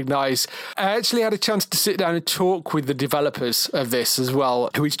may recognise. I actually had a chance to sit down and talk with the developers of this as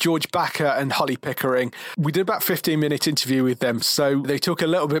well, who is George Backer and Holly Pickering. We did about a 15-minute interview with them, so they talk a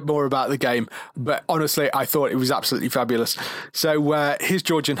little bit more about the game, but honestly, I thought it was absolutely fabulous. So here's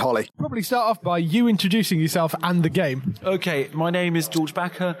George and Holly. Probably start off by you introducing yourself and the game. Okay, my name is George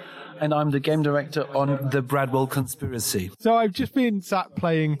Backer, and I'm the game director on The Bradwell Conspiracy. So I've just been sat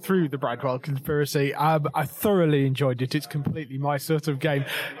playing through The Bradwell Conspiracy. I thoroughly enjoyed it. It's completely my sort of game.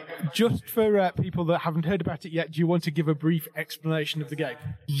 Just for people that haven't heard about it yet, do you want to give a brief explanation of the game?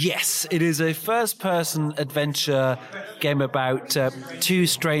 Yes, it is a first-person adventure game about two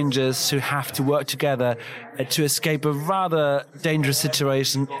strangers who have to work together to escape a rather dangerous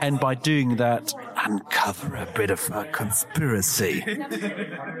situation, and by doing that, uncover a bit of a conspiracy.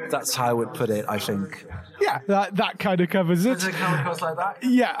 That's how I would put it, I think. Yeah, that kind of covers it. Does it come across like that?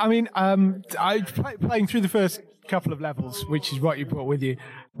 Yeah, I mean, playing through the first couple of levels, which is what you brought with you.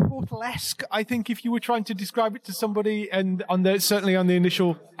 Portal-esque, I think, if you were trying to describe it to somebody, and certainly on the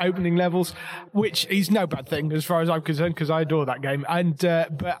initial opening levels, which is no bad thing as far as I'm concerned, because I adore that game. And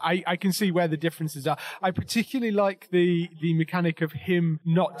but I can see where the differences are. I particularly like the mechanic of him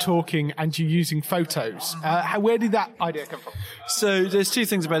not talking and you using photos. Where did that idea come from? So there's two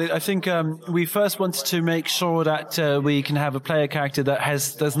things about it. I think we first wanted to make sure that we can have a player character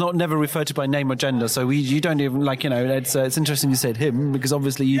that's not never referred to by name or gender. So you don't even it's interesting you said him, because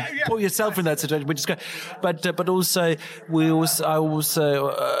obviously you put yourself in that situation, which is great. But also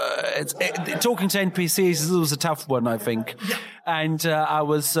talking to NPCs is always a tough one, I think. And I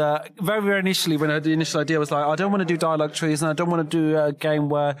was very, very initially, when I had the initial idea, was like, I don't want to do dialogue trees, and I don't want to do a game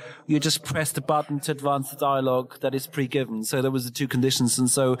where you just press the button to advance the dialogue that is pre-given. So there was the two conditions. And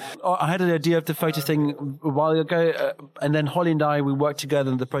so I had an idea of the photo thing a while ago, and then Holly and I, we worked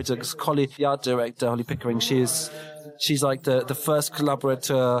together on the project. Holly, the art director, Holly Pickering, she's like the first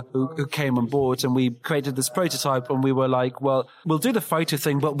collaborator who came on board, and we created this prototype, and we were like, well, we'll do the photo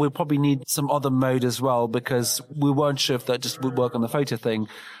thing, but we'll probably need some other mode as well, because we weren't sure if that just would work on the photo thing.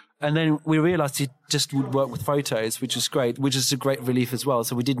 And then we realized it just would work with photos, which is great, which is a great relief as well.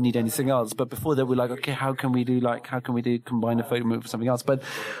 So we didn't need anything else. But before that, we were like, okay, how can we combine a photo mode with something else? But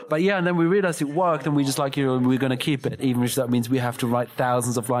yeah, and then we realized it worked, and we just like, we're going to keep it, even if that means we have to write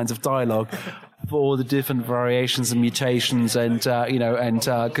thousands of lines of dialogue for all the different variations and mutations, and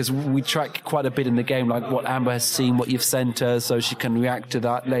because we track quite a bit in the game, like what Amber has seen, what you've sent her, so she can react to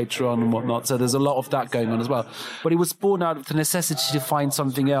that later on and whatnot. So there's a lot of that going on as well. But it was born out of the necessity to find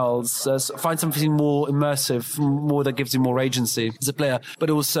something else, find something more immersive, more that gives you more agency as a player, but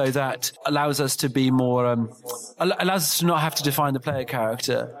also that allows us to be more, allows us to not have to define the player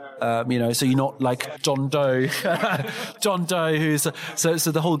character. So you're not like John Doe, who's so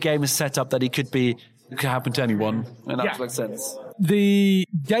the whole game is set up that it could happen to anyone, and that makes sense. The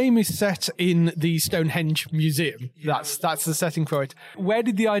game is set in the Stonehenge Museum. That's the setting for it. Where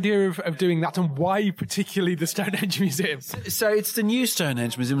did the idea of doing that, and why particularly the Stonehenge Museum? So it's the new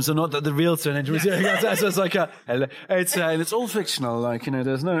Stonehenge Museum, so not the real Stonehenge Museum. So it's like and it's all fictional. Like,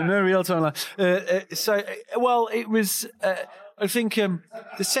 there's no real Stonehenge. It was. I think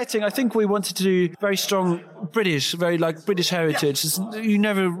the setting, I think we wanted to do very strong British heritage.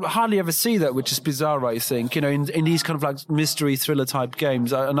 You hardly ever see that, which is bizarre, I think, in these kind of like mystery thriller type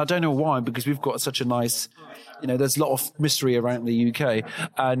games. And I don't know why, because we've got such a nice, there's a lot of mystery around the UK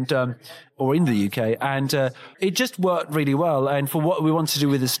and, or in the UK, and it just worked really well. And for what we want to do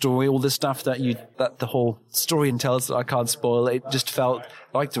with the story, all the stuff that the whole story entails that I can't spoil, it just felt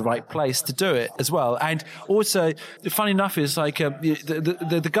like the right place to do it as well. And also, funny enough, is like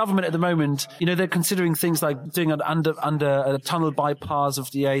the government at the moment, they're considering things like doing an under a tunnel bypass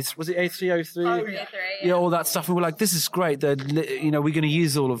of the A303? Oh, yeah, all that stuff. And we're like, this is great. That we're going to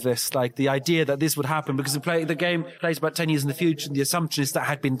use all of this, like the idea that this would happen, because the game plays about 10 years in the future, and the assumption is that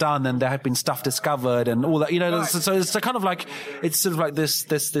had been done, and there had been stuff discovered and all that. Right. So it's kind of like, it's sort of like this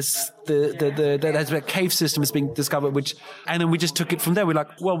there's a cave system is being discovered, and then we just took it from there. We're like,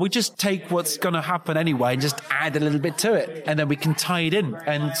 well, we just take what's going to happen anyway and just add a little bit to it, and then we can tie it in.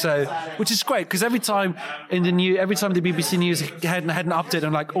 And so, which is great, because every time the BBC News had an update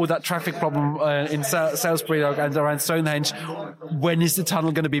on like, that traffic problem in Salisbury and around Stonehenge, when is the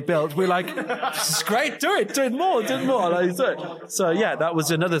tunnel going to be built? We're like, this is great, do it more. Like, do it. So yeah, that was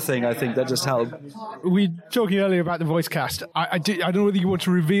another thing I think that just helped. We were talking earlier about the voice cast. I don't know whether you want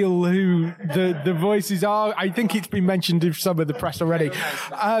to reveal who the voices are. I think it's been mentioned in some of the press already. Do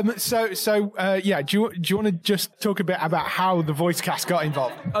you want to just talk a bit about how the voice cast got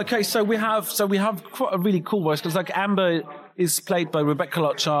involved? Okay, so we have quite a really cool voice, because like Amber is played by Rebecca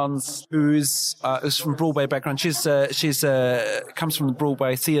Lott-Chance, who's from Broadway background. She's comes from the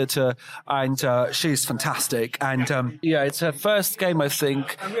Broadway theatre, and she's fantastic. And it's her first game, I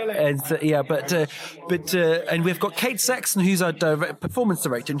think. Oh, really? And we've got Kate Sexton, who's our performance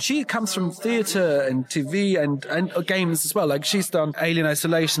director, and she comes from theatre and TV and games as well. Like, she's done Alien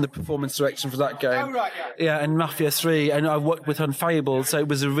Isolation, the performance direction for that game. Oh, right, yeah. And Mafia 3, and I worked with her on Fable, so it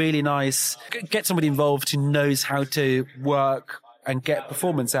was a really nice get somebody involved who knows how to work and get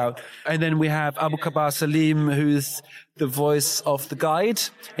performance out. And then we have Abou-Kabir Salim, who's the voice of the guide,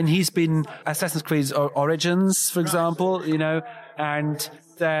 and he's been Assassin's Creed Origins, for example, and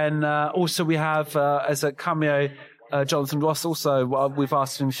then also we have as a cameo Jonathan Ross. Also, we've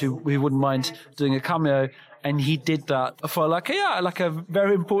asked him if he wouldn't mind doing a cameo, and he did that for like a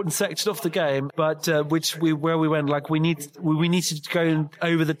very important section of the game, but where we went like we needed to go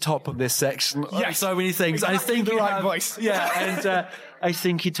over the top of this section. Yes, so many things. I think the right voice. Yeah, and I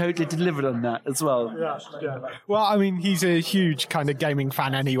think he totally delivered on that as well. Yeah. Well, I mean, he's a huge kind of gaming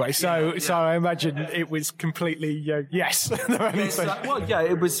fan anyway, so I imagine it was completely yes.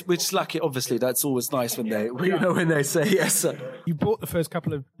 It was. Which lucky, obviously, that's always nice when they say yes. You brought the first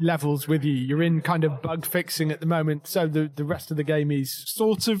couple of levels with you. You're in kind of bug fixing at the moment, so the rest of the game is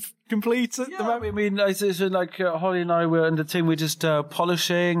sort of complete at the moment. I mean, like Holly and I were in the team. We're just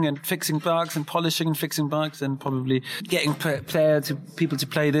polishing and fixing bugs, and polishing and fixing bugs, and probably getting people to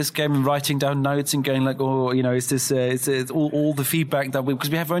play this game and writing down notes and going like, is this it's all the feedback that because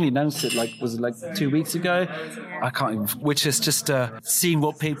we have only announced it 2 weeks ago. I can't even, which is just seeing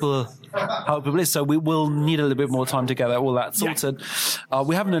what people how people is. So we will need a little bit more time to get all that sorted.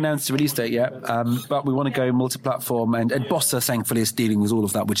 We haven't announced the release date yet, but we want to go multi-platform, and Bossa thankfully is dealing with all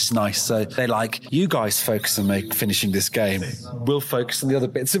of that, which is nice. So they're like, you guys focus on finishing this game. We'll focus on the other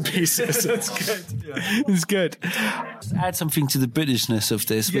bits and pieces. That's good. It's good. Add something to the Britishness of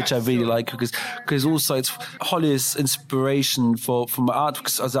this, which I really like, because also it's Holly's inspiration from art,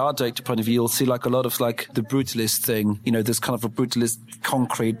 because as an art director point of view, you'll see like a lot of like the brutalist thing, there's kind of a brutalist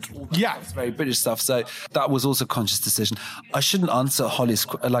concrete, it's very British stuff. So that was also a conscious decision. I shouldn't answer Holly's,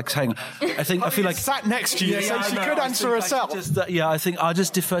 hang on. I feel like sat next to you, so she could answer herself. I think I'll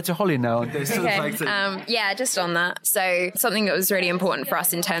just defer to Holly now. Okay. Just on that. So something that was really important for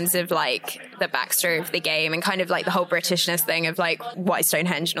us in terms of like the backstory of the game and kind of like the whole Britishness thing of like why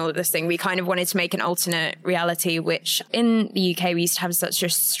Stonehenge and all of this thing, we kind of wanted to make an alternate reality, which in the UK we used to have such a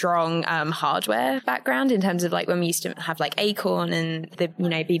strong hardware background in terms of like when we used to have like Acorn and the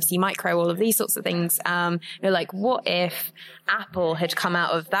BBC Micro, all of these sorts of things. We're like, what if Apple had come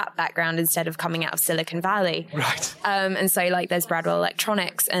out of that background instead of coming out of Silicon Valley? Right. And so like there's Bradwell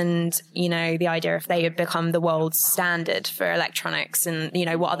Electronics, and the idea if they had become the world's standard for electronics, and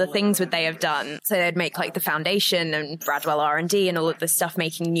what other things would they have done? So they'd make like the foundation and Bradwell R&D and all of this stuff,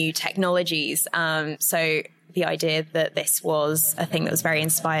 making new technologies. So the idea that this was a thing that was very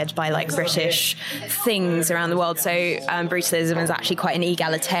inspired by like British things around the world. So Brutalism is actually quite an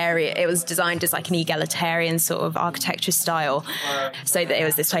egalitarian. It was designed as like an egalitarian sort of architecture style, so that it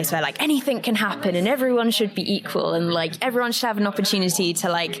was this place where like anything can happen and everyone should be equal, and like everyone should have an opportunity to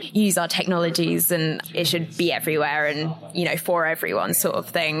like use our technologies, and it should be everywhere and for everyone sort of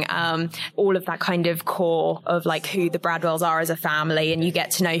thing. All of that kind of core of like who the Bradwells are as a family, and you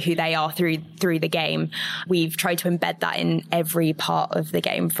get to know who they are through the game. We've tried to embed that in every part of the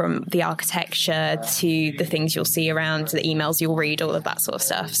game, from the architecture to the things you'll see around, to the emails you'll read, all of that sort of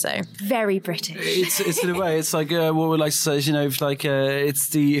stuff. So very British. It's in a way, it's like what we like to say is,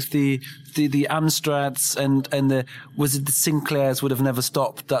 if the Amstrads and the Sinclairs would have never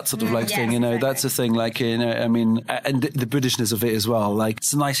stopped, that sort of thing, exactly. That's the thing, and the Britishness of it as well. Like,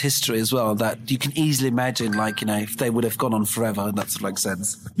 it's a nice history as well that you can easily imagine, if they would have gone on forever in that sort of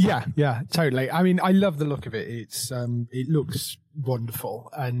sense. Yeah, totally. I mean, I love the look of it. It's, it looks wonderful,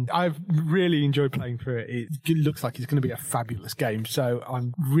 and I've really enjoyed playing through it. It looks like it's going to be a fabulous game, so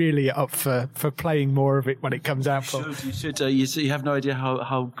I'm really up for playing more of it when it comes out. You should. You have no idea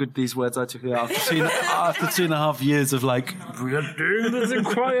how good these words are to hear after 2.5 years of like, we are doing this in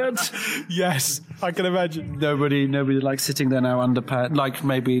quiet. Yes, I can imagine. Nobody like sitting there now underpants, like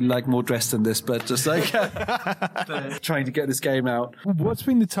maybe like more dressed than this, but just like trying to get this game out. What's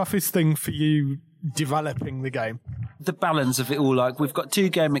been the toughest thing for you developing the game? The balance of it all. Like, we've got two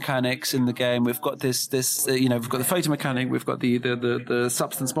game mechanics in the game. We've got this we've got the photo mechanic, we've got the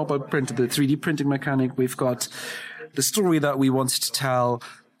substance mobile printer, the 3D printing mechanic, we've got the story that we wanted to tell.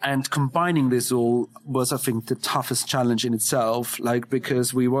 And combining this all was, I think, the toughest challenge in itself,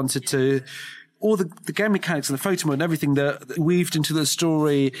 because we wanted to, all the game mechanics and the photo mode and everything that weaved into the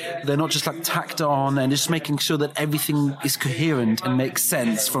story, they're not just tacked on, and just making sure that everything is coherent and makes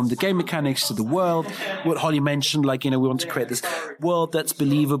sense, from the game mechanics to the world. What Holly mentioned, we want to create this world that's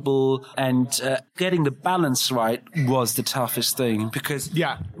believable, and getting the balance right was the toughest thing, because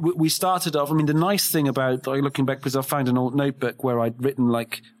we started off, the nice thing about looking back, because I found an old notebook where I'd written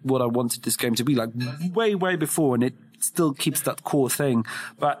what I wanted this game to be way before, and it still keeps that core thing.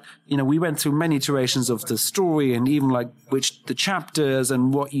 But, we went through many iterations of the story, and even which the chapters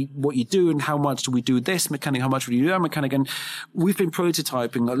and what you do, and how much do we do this mechanic, how much do we do that mechanic. And we've been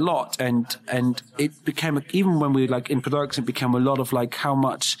prototyping a lot, and it became, even when we in production, it became a lot of how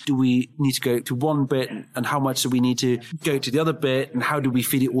much do we need to go to one bit, and how much do we need to go to the other bit, and how do we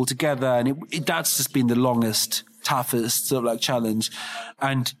fit it all together. And that's just been the longest, toughest sort of challenge.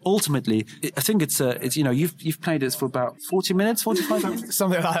 And ultimately, I think it's you've played it for about 40 minutes, 45 minutes?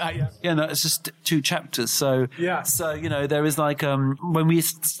 Something like that, yeah. No, it's just 2 chapters. So, there is when we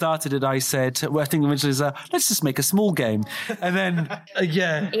started it, I said, I think originally was, let's just make a small game. And then,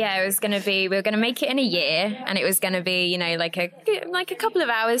 it was going to be, we were going to make it in a year, and it was going to be, like a couple of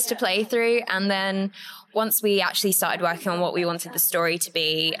hours to play through. And then once we actually started working on what we wanted the story to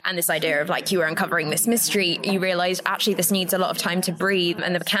be, and this idea of you were uncovering this mystery, you realized actually this needs a lot of time to breathe,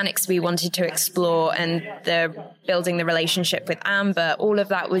 and the mechanics we wanted to explore, and the building the relationship with Amber, all of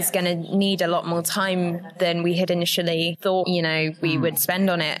that was going to need a lot more time than we had initially thought, we would spend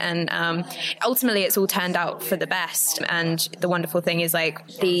on it. And ultimately it's all turned out for the best. And the wonderful thing is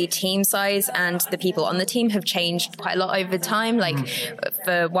the team size and the people on the team have changed quite a lot over time.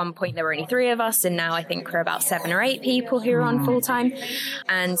 For one point there were only 3 of us, and now I think think we're about 7 or 8 people who are on full time.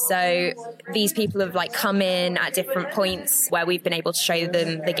 And so these people have like come in at different points where we've been able to show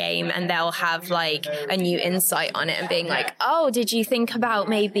them the game, and they'll have like a new insight on it and being like, oh, did you think about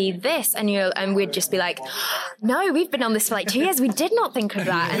maybe this? And we'd just be like, no, we've been on this for like 2 years. We did not think of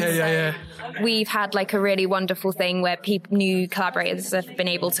that. And we've had like a really wonderful thing where new collaborators have been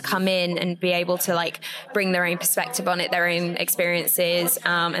able to come in and be able to like bring their own perspective on it, their own experiences,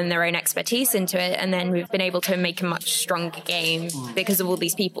 and their own expertise into it. And then we've been able to make a much stronger game because of all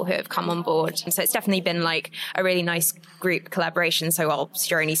these people who have come on board. And so it's definitely been like a really nice group collaboration. So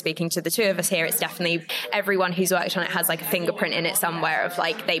whilst you're only speaking to the two of us here, it's definitely everyone who's worked on it has like a fingerprint in it somewhere of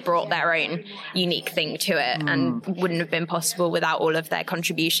like they brought their own unique thing to it and wouldn't have been possible without all of their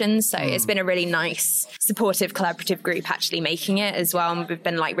contributions. So it's been a really nice, supportive, collaborative group actually making it as well. And we've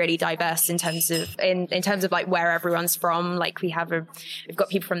been like really diverse in terms of like where everyone's from. Like we've got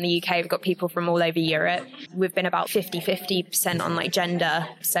people from the UK, we've got people from all over Europe. We've been about 50% on like gender.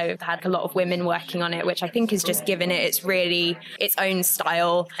 So we've had a lot of women working on it, which I think has just given it its own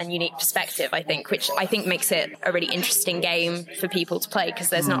style and unique perspective, I think, which I think makes it a really interesting game for people to play because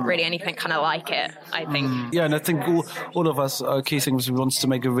there's not really anything kind of like it, I think. Yeah, and I think all of us, our key things, we want to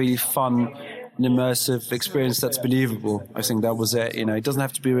make a really fun an immersive experience that's believable. I think that was it. It doesn't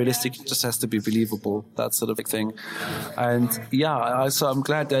have to be realistic; it just has to be believable. That sort of thing. And yeah, so I'm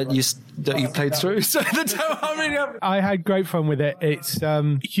glad that you played through. So I had great fun with it. It's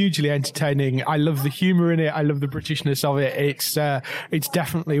hugely entertaining. I love the humour in it. I love the Britishness of it. It's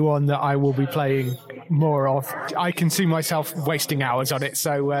definitely one that I will be playing more of. I can see myself wasting hours on it.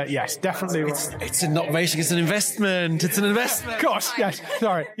 So yes, definitely. It's not wasting. It's an investment. It's an investment. Of course, yes.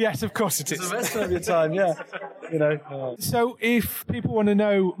 Sorry, yes, of course it is. Of your time, yeah. So if people want to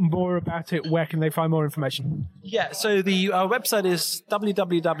know more about it, where can they find more information? Yeah, so our website is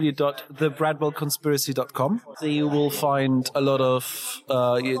www.thebradwellconspiracy.com. You will find a lot of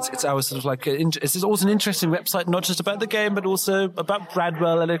it's our sort of like it's also an interesting website, not just about the game but also about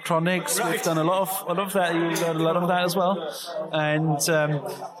Bradwell Electronics. Right. We've done a lot of that. You'll learn a lot of that as well, and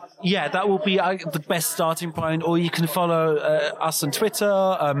yeah, that will be the best starting point. Or you can follow us on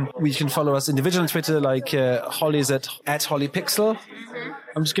Twitter. You can follow us individually on Twitter, like Holly's at HollyPixel.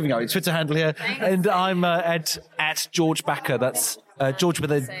 I'm just giving out your Twitter handle here. And I'm at George Backer. That's George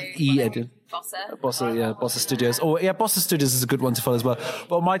with an E. Bossa Studios. Bossa Studios is a good one to follow as well.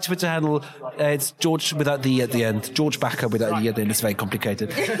 But my Twitter handle, it's George without the E at the end. George Backer without the E at the end. It's very complicated.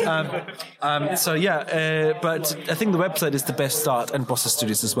 But I think the website is the best start, and Bossa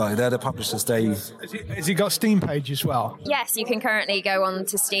Studios as well. They're the publishers. Has it got Steam page as well? Yes, you can currently go on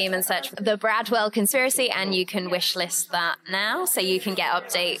to Steam and search for The Bradwell Conspiracy, and you can wishlist that now, so you can get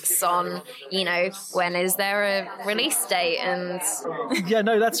updates on, when is there a release date and... Yeah,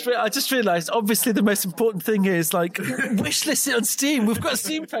 no, I just realised, obviously the most important thing is wishlist it on Steam. We've got a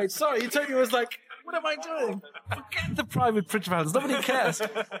Steam page. Sorry, Tony was like, what am I doing? Forget the private print fans. Nobody cares.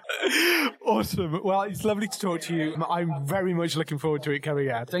 Awesome. Well, it's lovely to talk to you. I'm very much looking forward to it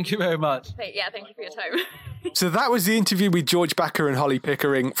coming out. Thank you very much. Yeah, thank you for your time. So that was the interview with George Backer and Holly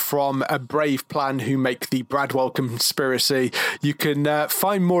Pickering from A Brave Plan, who make the Bradwell Conspiracy. You can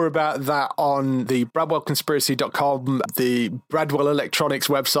find more about that on the BradwellConspiracy.com, the Bradwell Electronics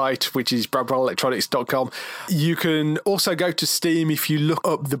website, which is BradwellElectronics.com. You can also go to Steam. If you look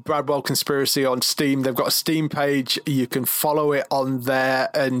up the Bradwell Conspiracy on Steam, they've got a Steam page. You can follow it on there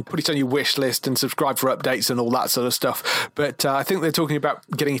and put it on your wish list and subscribe for updates and all that sort of stuff. But I think they're talking about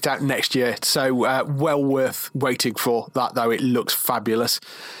getting it out next year. So well worth waiting for that, though. It looks fabulous.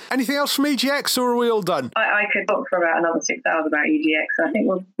 Anything else from EGX, or are we all done? I could talk for about another 6 hours about EGX. I think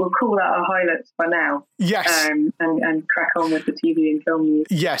we'll call that our highlights for now. Yes. And crack on with the TV and film news.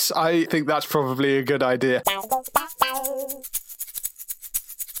 Yes, I think that's probably a good idea.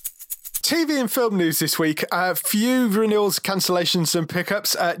 TV and film news this week. A few renewals, cancellations and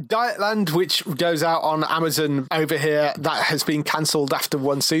pickups. Dietland, which goes out on Amazon over here, that has been cancelled after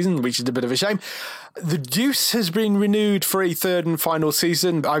one season, which is a bit of a shame. The Deuce has been renewed for a third and final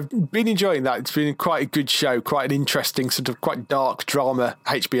season. I've been enjoying that. It's been quite a good show, quite an interesting sort of quite dark drama,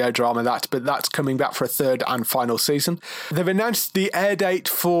 HBO drama but that's coming back for a third and final season. They've announced the air date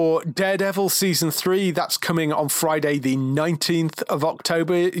for Daredevil Season 3. That's coming on Friday the 19th of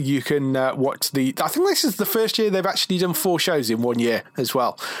October. You can I think this is the first year they've actually done 4 shows in 1 year as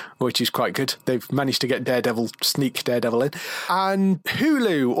well, which is quite good. They've managed to get sneak Daredevil in. And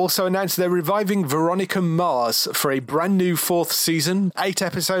Hulu also announced they're reviving Veronica Mars for a brand new 4th season, 8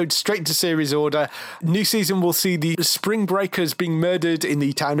 episodes straight to series order. New season will see the Spring Breakers being murdered in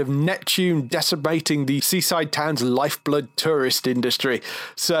the town of Neptune, decimating the seaside town's lifeblood tourist industry.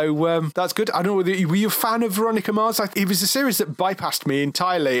 So that's good. I don't know whether were you a fan of Veronica Mars? It was a series that bypassed me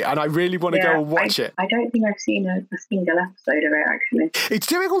entirely, and I really want to go and watch it. I don't think I've seen a single episode of it, actually. It's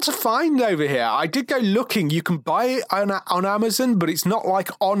difficult to find over here. I did go looking. You can buy it on Amazon, but it's not like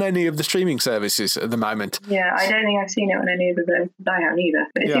on any of the streaming services at the moment. Yeah, I don't think I've seen it on any of the services I have either.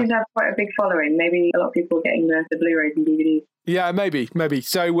 But it seems to have quite a big following. Maybe a lot of people are getting the Blu-rays and DVDs. Yeah, maybe.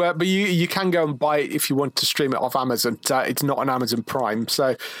 So, but you can go and buy it if you want to stream it off Amazon. It's not on Amazon Prime.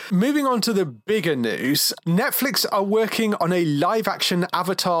 So, moving on to the bigger news, Netflix are working on a live-action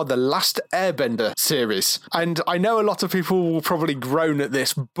Avatar: The Last Airbender series. And I know a lot of people will probably groan at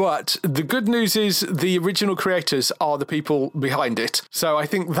this, but the good news is the original creators are the people behind it. So, I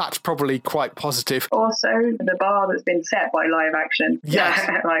think that's probably quite positive. Also, the bar that's been set by live-action,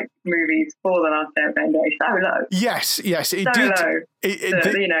 like movies for The Last Airbender, is so low. Yes.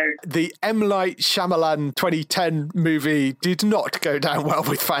 The M. Night Shyamalan 2010 movie did not go down well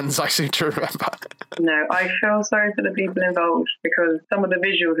with fans, I seem to remember. No, I feel sorry for the people involved because some of the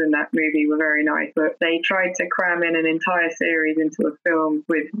visuals in that movie were very nice, but they tried to cram in an entire series into a film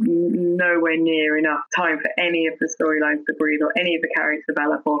with nowhere near enough time for any of the storylines to breathe or any of the characters to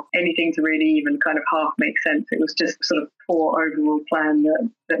develop or anything to really even kind of half make sense. It was just sort of poor overall plan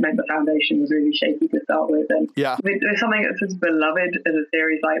that meant the foundation was really shaky to start with. And with something that's as beloved as a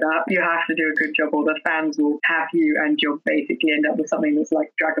series like that, you have to do a good job or the fans will have you and you'll basically end up with something that's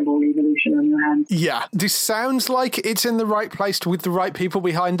like Dragon Ball Evolution on your hands. Yeah, this sounds like it's in the right place with the right people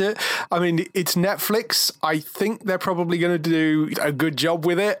behind it. I mean, it's Netflix. I think they're probably going to do a good job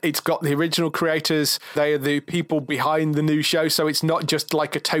with it. It's got the original creators. They are the people behind the new show, so it's not just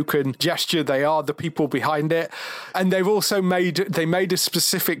like a token gesture. They are the people behind it. And they've also made a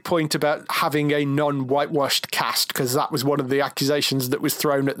specific point about having a non-whitewashed cast, because that was one of the accusations that was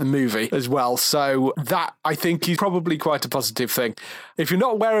thrown at the movie as well. So that, I think, is probably quite a positive thing. If you're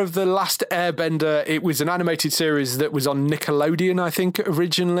not aware of The Last Airbender, it was an animated series that was on Nickelodeon, I think,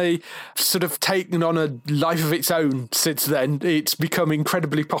 originally, sort of taken on a life of its own since then. It's become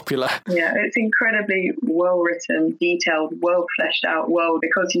incredibly popular. Yeah, it's incredibly well-written, detailed, well-fleshed-out world,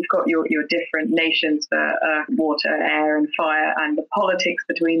 because you've got your different nations for water, air and fire, and the politics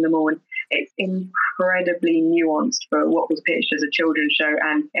between them all. And it's incredibly nuanced for what was pitched as a children's show,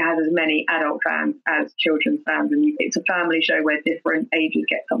 and it has as many adult fans as children's fans. And it's a family show where different ages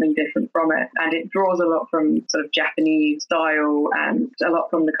get something different from it, and it draws a lot from sort of Japanese style and a lot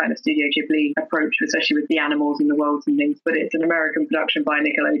from the kind of Studio Ghibli approach, especially with the animals and the worlds and things. But it's an American production by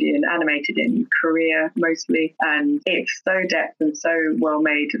Nickelodeon, animated in Korea mostly, and it's so depth and so well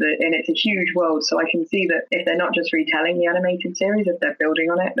made and it's a huge world. So I can see that if they're not just retelling the animated series, if they're building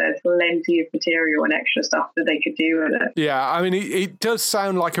on it, there's plenty of material and extra stuff that they could do with it. Yeah, I mean, it does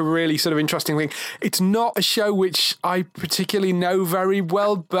sound like a really sort of interesting thing. It's not a show which I particularly know very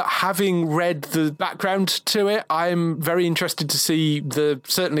well, but having read the background to it, I'm very interested to see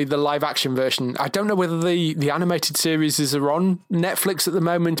certainly the live action version. I don't know whether the animated series are on Netflix at the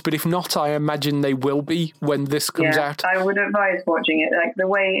moment, but if not, I imagine they will be when this comes out. I would advise watching it. Like the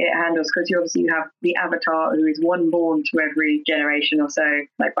way it handles, because you obviously have the Avatar, who is one born to every generation or so,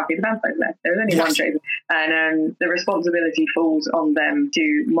 like Buffy the Vampire Slayer. There's only one chosen, and the responsibility falls on them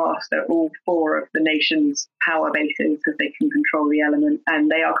to master all 4 of the nation's power bases, because they can control the element, and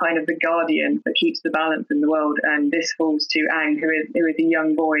they are kind of the guardian that keeps the balance in the world. And this falls to Aang, who is a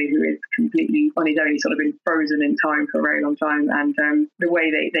young boy who is completely on his own. He's sort of been frozen in time for a very long time, and the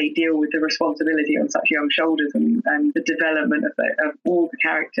way they deal with the responsibility on such young shoulders and the development of all the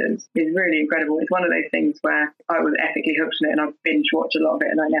characters is really incredible. It's one of those things where I was ethically hooked on it, and I've binge watched a lot of it,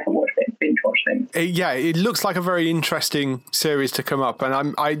 and I never watched it binge watched things. It looks like a very interesting series to come up,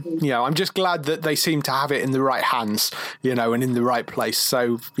 and I'm just glad that they seem to have it in the right hands, and in the right place.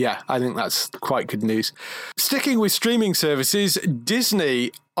 So yeah, I think that's quite good news. Sticking with streaming services,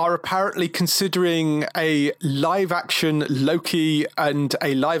 Disney are apparently considering a live-action Loki and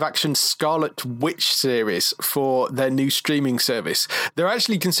a live-action Scarlet Witch series for their new streaming service. They're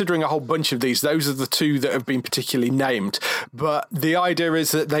actually considering a whole bunch of these. Those are the 2 that have been particularly named. But the idea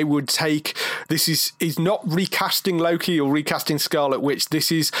is that they would take... This is not recasting Loki or recasting Scarlet Witch.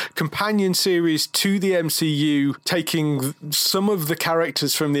 This is companion series to the MCU, taking some of the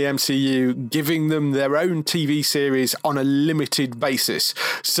characters from the MCU, giving them their own TV series on a limited basis.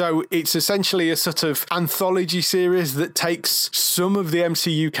 So it's essentially a sort of anthology series that takes some of the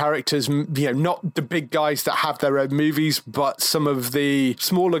MCU characters, not the big guys that have their own movies, but some of the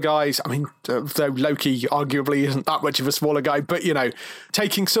smaller guys. I mean, though Loki arguably isn't that much of a smaller guy, but,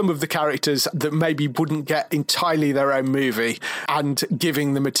 taking some of the characters that maybe wouldn't get entirely their own movie and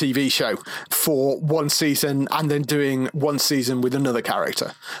giving them a TV show for one season and then doing one season with another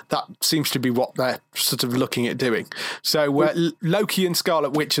character. That seems to be what they're sort of looking at doing. So Loki and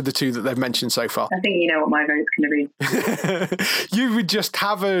Scarlet Witch are the two that they've mentioned so far. I think you know what my vote's going to be. You would just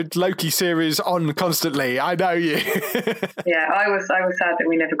have a Loki series on constantly. I know you. Yeah, I was sad that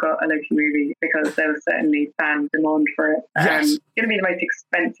we never got a Loki movie because there was certainly fan demand for it. Yes. It's going to be the most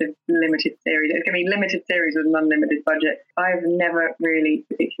expensive limited series. It's going to be limited series with an unlimited budget. I've never really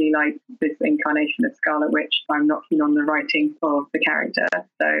particularly liked this incarnation of Scarlet Witch. I'm not keen on the writing of the character.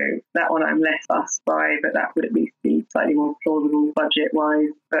 So that one I'm less fussed by, but that would at least be slightly more plausible budget-wise.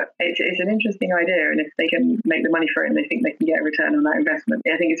 But it's an interesting idea, and if they can make the money for it and they think they can get a return on that investment,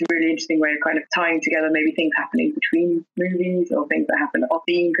 I think it's a really interesting way of kind of tying together maybe things happening between movies or things that happen off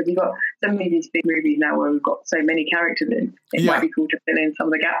theme, because you've got so many of these big movies now where we've got so many characters in. It might be cool to fill in some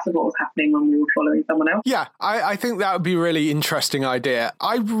of the gaps of what was happening when we were following someone else. Yeah, I think that would be a really interesting idea.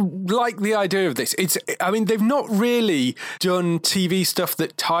 I like the idea of this. They've not really done TV stuff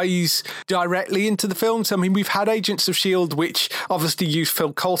that ties directly into the films. I mean, we've had Agents of S.H.I.E.L.D., which obviously used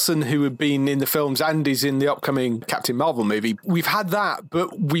Phil Coulson, who had been in the films and is in the upcoming Captain Marvel movie. We've had that,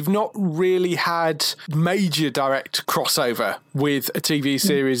 but we've not really had major direct crossover with a TV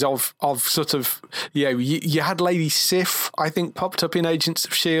series of sort of, you had Lady Sif, I think, popped up in Agents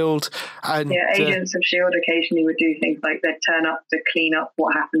of S.H.I.E.L.D. And, Agents of S.H.I.E.L.D. occasionally would do things like they'd turn up to clean up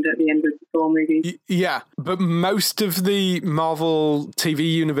what happened at the end of the Thor movie. Yeah, but most of the Marvel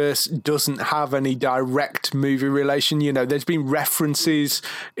TV universe doesn't have any direct movie relation. There's been references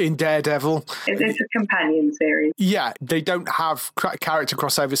in Daredevil. It's a companion series. Yeah, they don't have character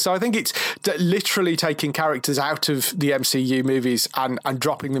crossovers. So I think it's literally taking characters out of the MCU movies and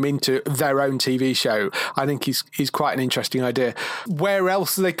dropping them into their own TV show. I think is quite an interesting idea. Where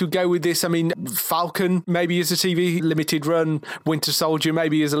else they could go with this? I mean, Falcon maybe is a TV limited run. Winter Soldier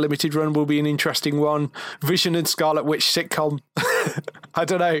maybe is a limited run, will be an interesting one. Vision and Scarlet Witch sitcom. I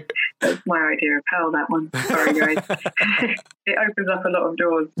don't know. That's my idea of hell, that one. Sorry, guys. It opens up a lot of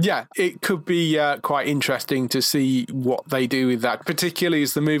doors. Yeah, it could be quite interesting to see what they do with that, particularly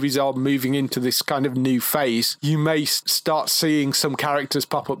as the movies are moving into this kind of new phase. You may start seeing some characters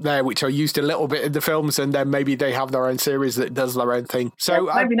pop up there which are used a little bit in the films, and then maybe they have their own series that does their own thing. So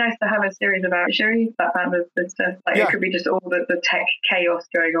it might be nice to have a series about Shuri, that kind of stuff. It could be just all the tech chaos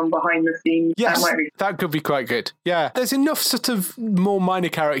going on behind the scenes. Yes, that could be quite good. Yeah, there's enough sort of more minor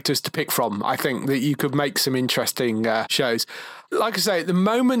characters to pick from, I think, that you could make some interesting shows. Like I say, at the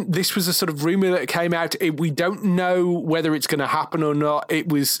moment, this was a sort of rumour that came out. We don't know whether it's going to happen or not.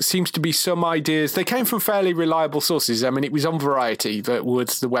 Seems to be some ideas. They came from fairly reliable sources. I mean, it was on Variety, that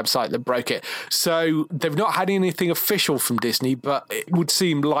was the website that broke it. So they've not had anything official from Disney, but it would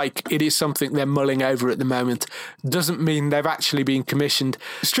seem like it is something they're mulling over at the moment. Doesn't mean they've actually been commissioned.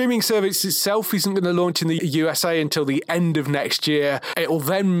 The streaming service itself isn't going to launch in the USA until the end of next year. It will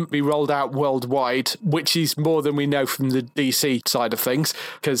then be rolled out worldwide, which is more than we know from the DC side of things,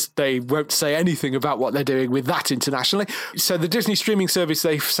 because they won't say anything about what they're doing with that internationally. So the Disney streaming service,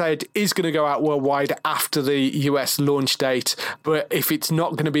 they've said, is going to go out worldwide after the US launch date, but if it's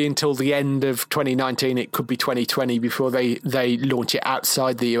not going to be until the end of 2019, it could be 2020 before they launch it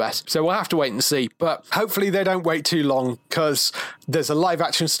outside the US. So we'll have to wait and see, but hopefully they don't wait too long, because there's a live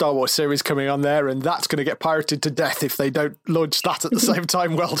action Star Wars series coming on there, and that's going to get pirated to death if they don't launch that at the same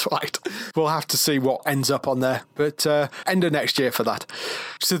time worldwide. We'll have to see what ends up on there, but end of next year for that.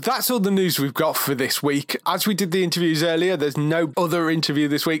 So that's all the news we've got for this week. As we did the interviews earlier, there's no other interview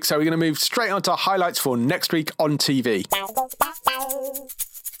this week, so we're going to move straight on to highlights for next week on TV.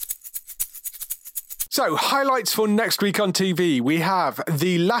 So, highlights for next week on TV. We have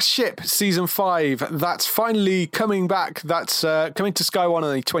The Last Ship, Season 5. That's finally coming back. That's coming to Sky One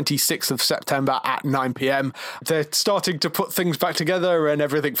on the 26th of September at 9 p.m. They're starting to put things back together and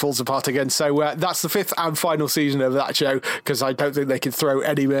everything falls apart again. So, that's the 5th and final season of that show, because I don't think they can throw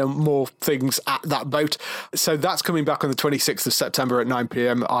any more things at that boat. So, that's coming back on the 26th of September at 9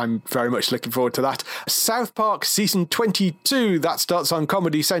 p.m. I'm very much looking forward to that. South Park, Season 22. That starts on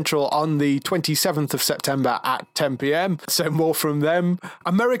Comedy Central on the 27th of of September at 10 p.m. So more from them.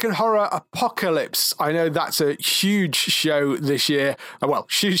 American Horror Apocalypse. I know that's a huge show this year. Well,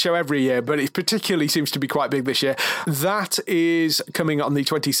 huge show every year, but it particularly seems to be quite big this year. That is coming on the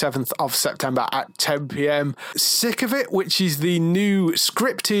 27th of September at 10 p.m. Sick of It, which is the new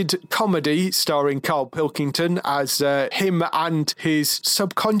scripted comedy starring Carl Pilkington as him and his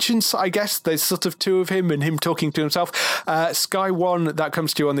subconscious, I guess. There's sort of two of him and him talking to himself. Sky One, that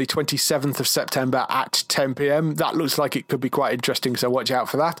comes to you on the 27th of September at 10 p.m. That looks like it could be quite interesting, so watch out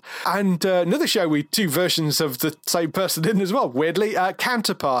for that. And another show with two versions of the same person in as well, weirdly,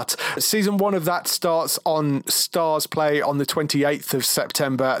 Counterpart. Season 1 of that starts on Stars Play on the 28th of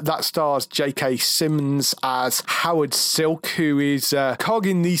September. That stars J.K. Simmons as Howard Silk, who is cog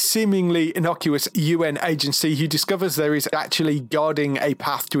in the seemingly innocuous UN agency who discovers there is actually guarding a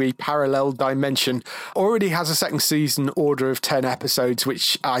path to a parallel dimension. Already has a second season order of 10 episodes,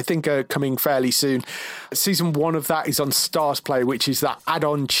 which I think are coming fairly soon. Season 1 of that is on Stars Play, which is that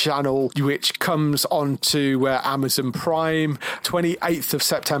add-on channel which comes onto Amazon Prime. 28th of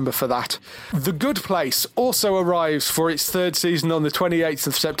September for that. The Good Place also arrives for its third season on the 28th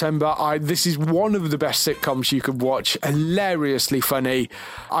of September. This is one of the best sitcoms you could watch. Hilariously funny.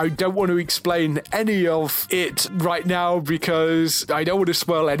 I don't want to explain any of it right now because I don't want to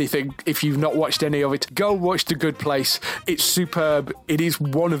spoil anything if you've not watched any of it. Go watch The Good Place. It's superb. It is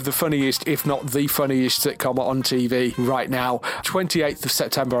one of the funniest, if not the funniest sitcom on TV right now. 28th of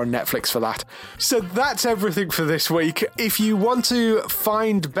September on Netflix for that. So that's everything for this week. If you want to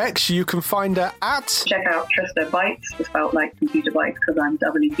find Bex, you can find her at... Check out Trista Bytes, spelled like computer bytes because I'm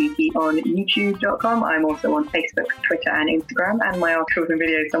WTT on YouTube.com. I'm also on Facebook, Twitter and Instagram, and my articles and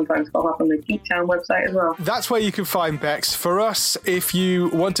videos sometimes pop up on the Geektown website as well. That's where you can find Bex. For us, if you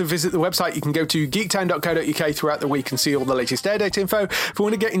want to visit the website, you can go to geektown.co.uk throughout the week and see all the latest air date info. If you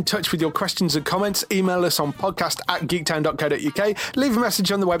want to get in touch with your questions and comments, email us on podcast@geektown.co.uk. Leave a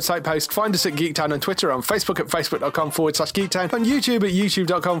message on the website post. Find us at Geektown on Twitter, on Facebook at facebook.com/Geektown, on YouTube at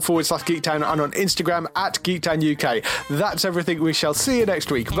youtube.com/Geektown, and on Instagram at Geektown UK. That's everything. We shall see you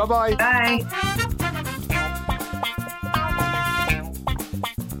next week. Bye-bye. Bye.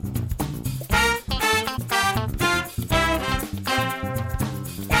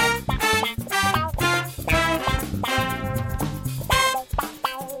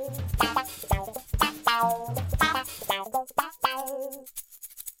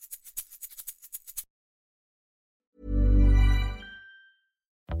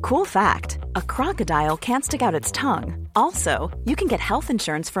 Cool fact, a crocodile can't stick out its tongue. Also, you can get health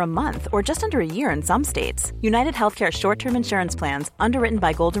insurance for a month or just under a year in some states. United Healthcare short-term insurance plans, underwritten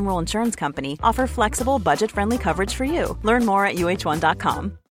by Golden Rule Insurance Company, offer flexible, budget-friendly coverage for you. Learn more at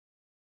uh1.com.